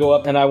guess I go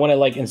up and I want to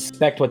like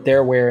inspect what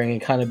they're wearing and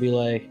kind of be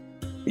like,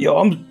 yo,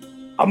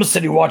 I'm a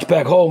city watch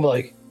back home.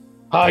 Like,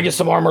 how I get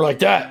some armor like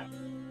that?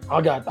 I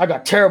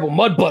got terrible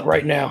mud butt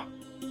right now.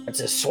 It's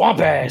a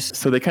swamp ass.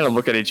 So they kind of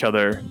look at each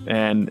other,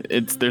 and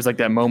there's like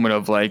that moment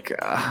of like,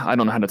 I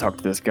don't know how to talk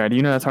to this guy. Do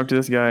you know how to talk to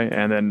this guy?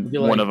 And then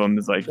one of them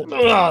is like,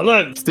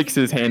 sticks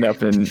his hand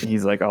up, and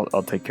he's like,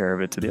 I'll take care of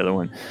it to the other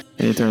one.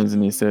 And he turns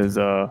and he says,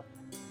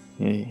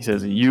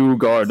 you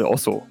guard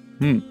also.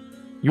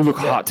 You look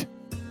Yeah. hot.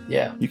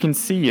 Yeah. You can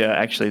see,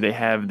 actually, they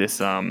have this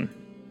kind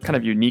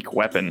of unique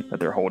weapon that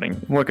they're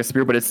holding. More like a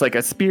spear, but it's like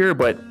a spear,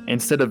 but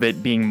instead of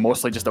it being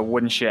mostly just a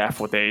wooden shaft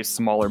with a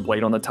smaller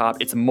blade on the top,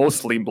 it's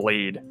mostly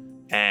blade,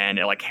 and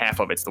like half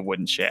of it's the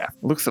wooden shaft.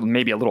 It looks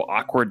maybe a little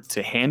awkward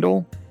to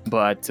handle,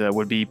 but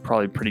would be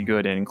probably pretty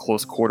good in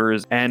close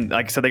quarters. And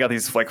like I said, they got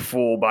these like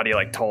full body,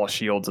 like tall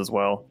shields as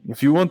well.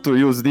 If you want to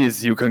use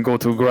these, you can go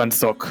to Grand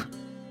Sok.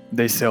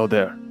 They sell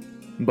there.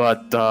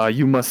 But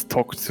you must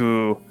talk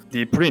to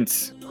the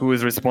prince who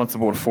is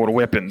responsible for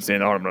weapons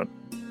and armor.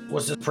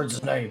 What's this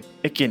prince's name?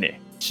 Ekene.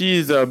 She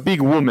is a big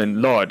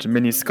woman, large,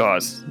 many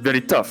scars, very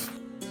tough.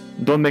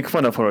 Don't make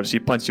fun of her, she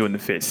punch you in the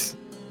face.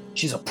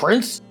 She's a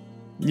prince?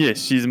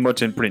 Yes, she's a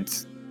merchant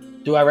prince.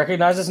 Do I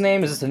recognize this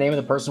name? Is this the name of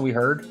the person we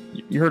heard?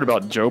 You heard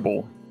about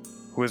Jobel,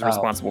 who is Oh.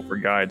 responsible for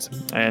guides.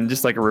 And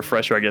just like a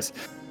refresher, I guess,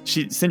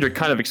 Sindri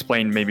kind of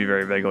explained maybe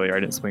very vaguely, I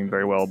didn't explain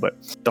very well, but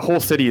the whole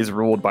city is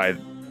ruled by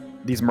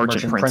these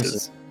merchant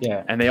princes.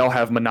 Yeah. And they all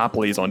have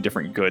monopolies on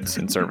different goods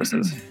and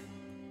services.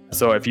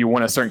 So if you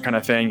want a certain kind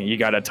of thing, you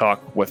gotta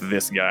talk with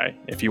this guy.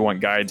 If you want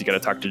guides, you gotta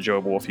talk to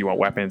Jobel. If you want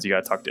weapons, you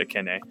gotta talk to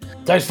Ekene.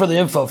 Thanks for the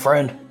info,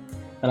 friend.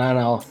 And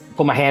I'll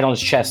put my hand on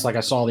his chest like I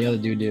saw the other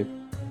dude do.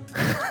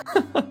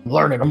 I'm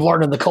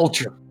learning the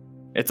culture.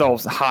 It's all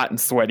hot and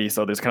sweaty,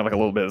 so there's kind of like a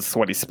little bit of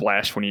sweaty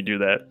splash when you do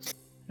that.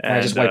 And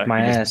I just wiped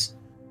my he ass.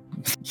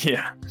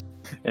 Yeah.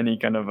 And he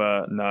kind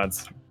of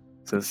nods.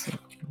 Says,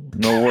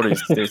 no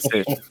worries, stay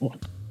safe.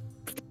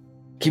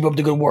 Keep up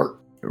the good work.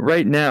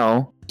 Right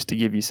now, just to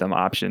give you some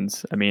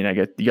options, I mean,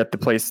 you got the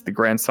place, the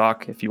Grand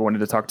Sok. If you wanted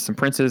to talk to some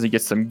princes, you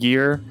get some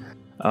gear.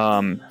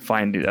 You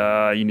need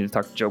to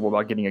talk to Jobel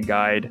about getting a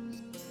guide.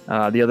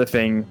 The other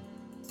thing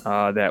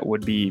that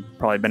would be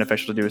probably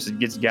beneficial to do is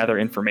to gather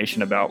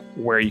information about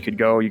where you could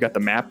go. You got the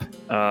map,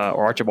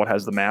 or Archibald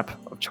has the map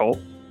of Chult,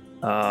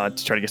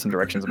 to try to get some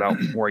directions about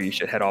where you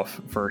should head off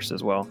first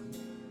as well.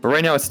 But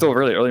right now, it's still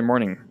really early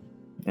morning,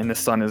 and the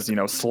sun is,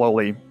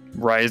 slowly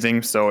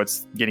rising, so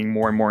it's getting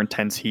more and more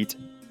intense heat.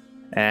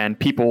 And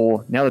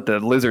people, now that the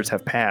lizards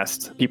have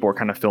passed, people are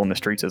kind of filling the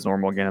streets as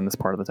normal again in this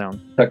part of the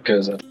town. Tuck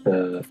goes up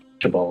to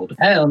Archibald.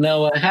 I don't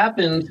know what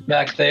happened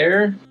back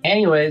there.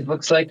 Anyways,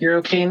 looks like you're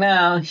okay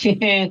now.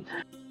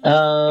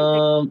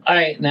 All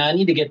right, now I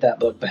need to get that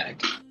book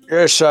back.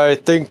 Yes, I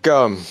think,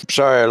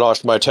 sorry I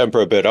lost my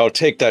temper a bit. I'll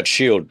take that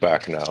shield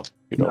back now.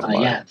 You don't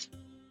mind. Yes.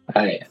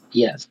 All right.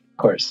 Yes, of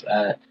course.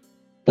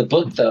 The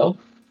book, though,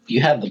 you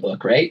have the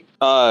book, right?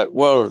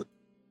 Well,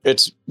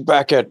 it's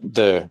back at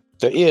the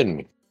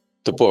inn,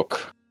 the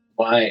book.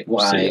 Why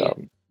See,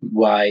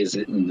 why is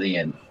it in the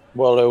inn?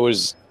 well, it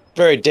was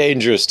very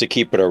dangerous to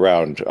keep it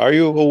around. Are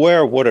you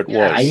aware of what it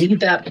Yeah, was? I need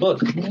that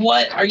book.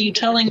 What are you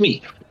telling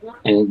me?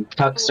 And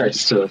Tuck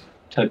starts to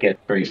get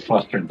very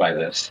flustered by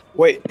this.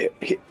 Wait,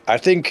 I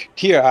think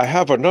here I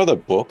have another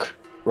book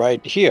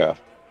right here.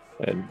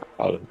 And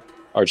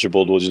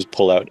Archibald will just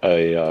pull out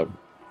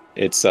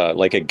it's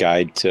like a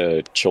guide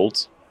to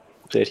Chult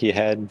that he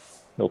had.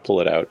 He'll pull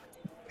it out.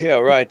 Yeah,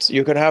 right.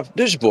 You can have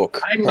this book.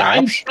 I'm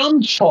perhaps.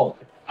 from Chult.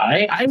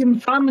 I am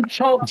from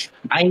Chult.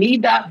 I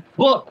need that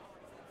book.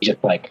 He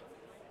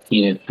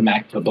just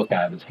smacked the book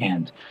out of his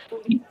hand.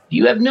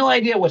 You have no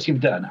idea what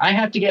you've done. I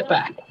have to get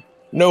back.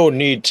 No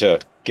need to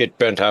get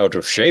bent out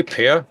of shape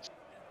here.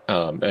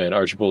 And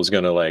Archibald's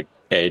gonna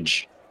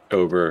edge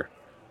over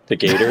the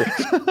gator.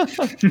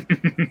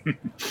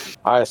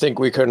 I think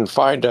we can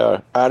find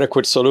a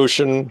adequate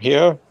solution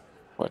here,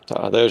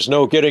 but there's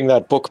no getting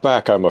that book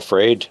back, I'm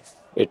afraid.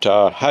 It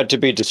had to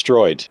be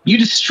destroyed. You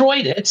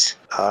destroyed it.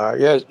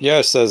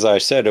 Yes, as I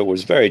said, it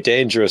was very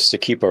dangerous to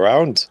keep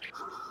around.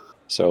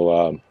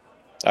 So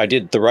I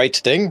did the right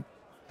thing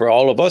for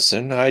all of us,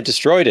 and I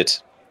destroyed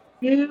it.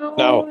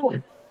 Now,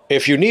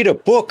 if you need a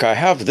book, I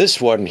have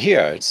this one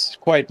here. It's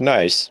quite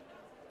nice.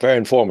 Very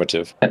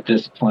informative. At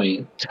this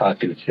point,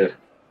 Tuck is just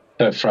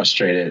so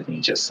frustrated, and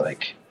he just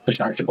pushed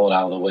Archibald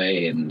out of the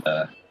way, and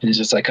he's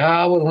just like,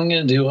 what am I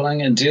gonna do? What am I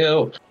gonna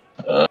do?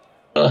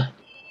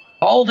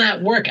 All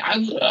that work,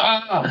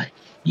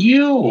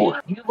 you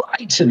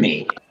lied to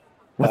me.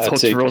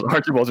 What's take-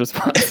 Archibald's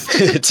response?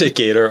 To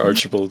Gator,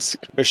 Archibald's.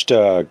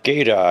 Mr.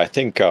 Gator, I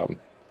think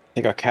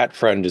our cat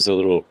friend is a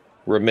little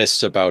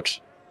remiss about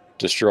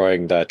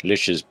destroying that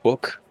Lich's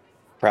book.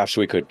 Perhaps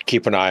we could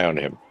keep an eye on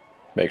him.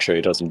 Make sure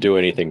he doesn't do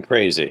anything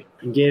crazy.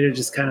 And Gator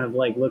just kind of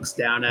looks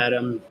down at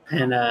him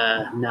and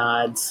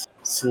nods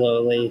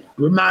slowly.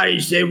 Ramadi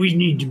said we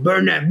need to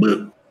burn that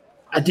book.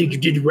 I think you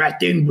did the right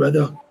thing,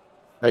 brother.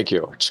 Thank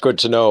you. It's good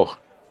to know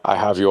I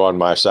have you on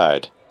my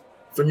side.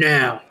 For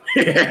now.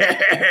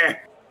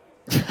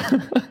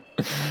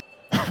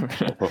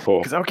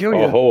 Because I'll kill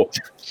you. Oh,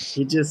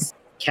 He just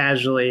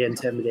casually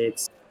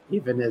intimidates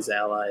even his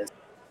allies.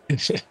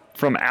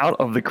 From out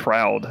of the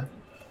crowd,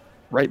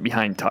 right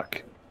behind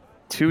Tuck,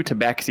 two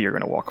tabaxi are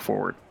going to walk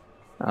forward.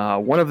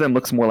 One of them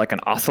looks more like an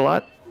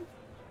ocelot,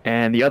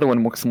 and the other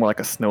one looks more like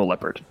a snow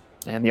leopard.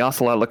 And the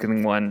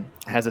ocelot-looking one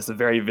has this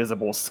very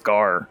visible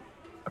scar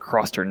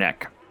across her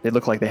neck. They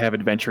look like they have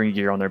adventuring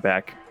gear on their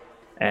back.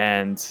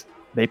 And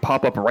they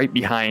pop up right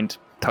behind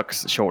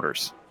Tuck's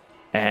shoulders.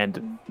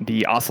 And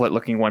the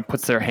ocelot-looking one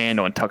puts their hand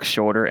on Tuck's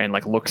shoulder and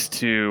like looks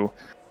to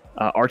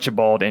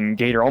Archibald and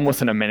Gator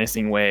almost in a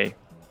menacing way.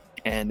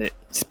 And it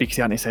speaks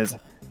out and it says,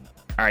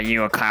 "Are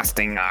you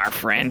accosting our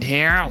friend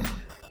here?"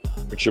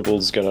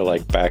 Archibald's gonna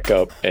like back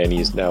up, and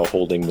he's now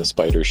holding the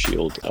spider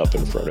shield up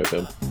in front of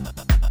him.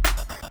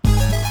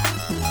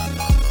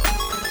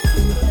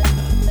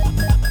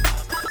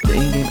 The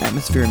in-game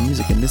atmosphere and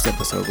music in this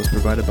episode was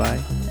provided by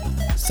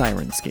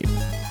Sirenscape.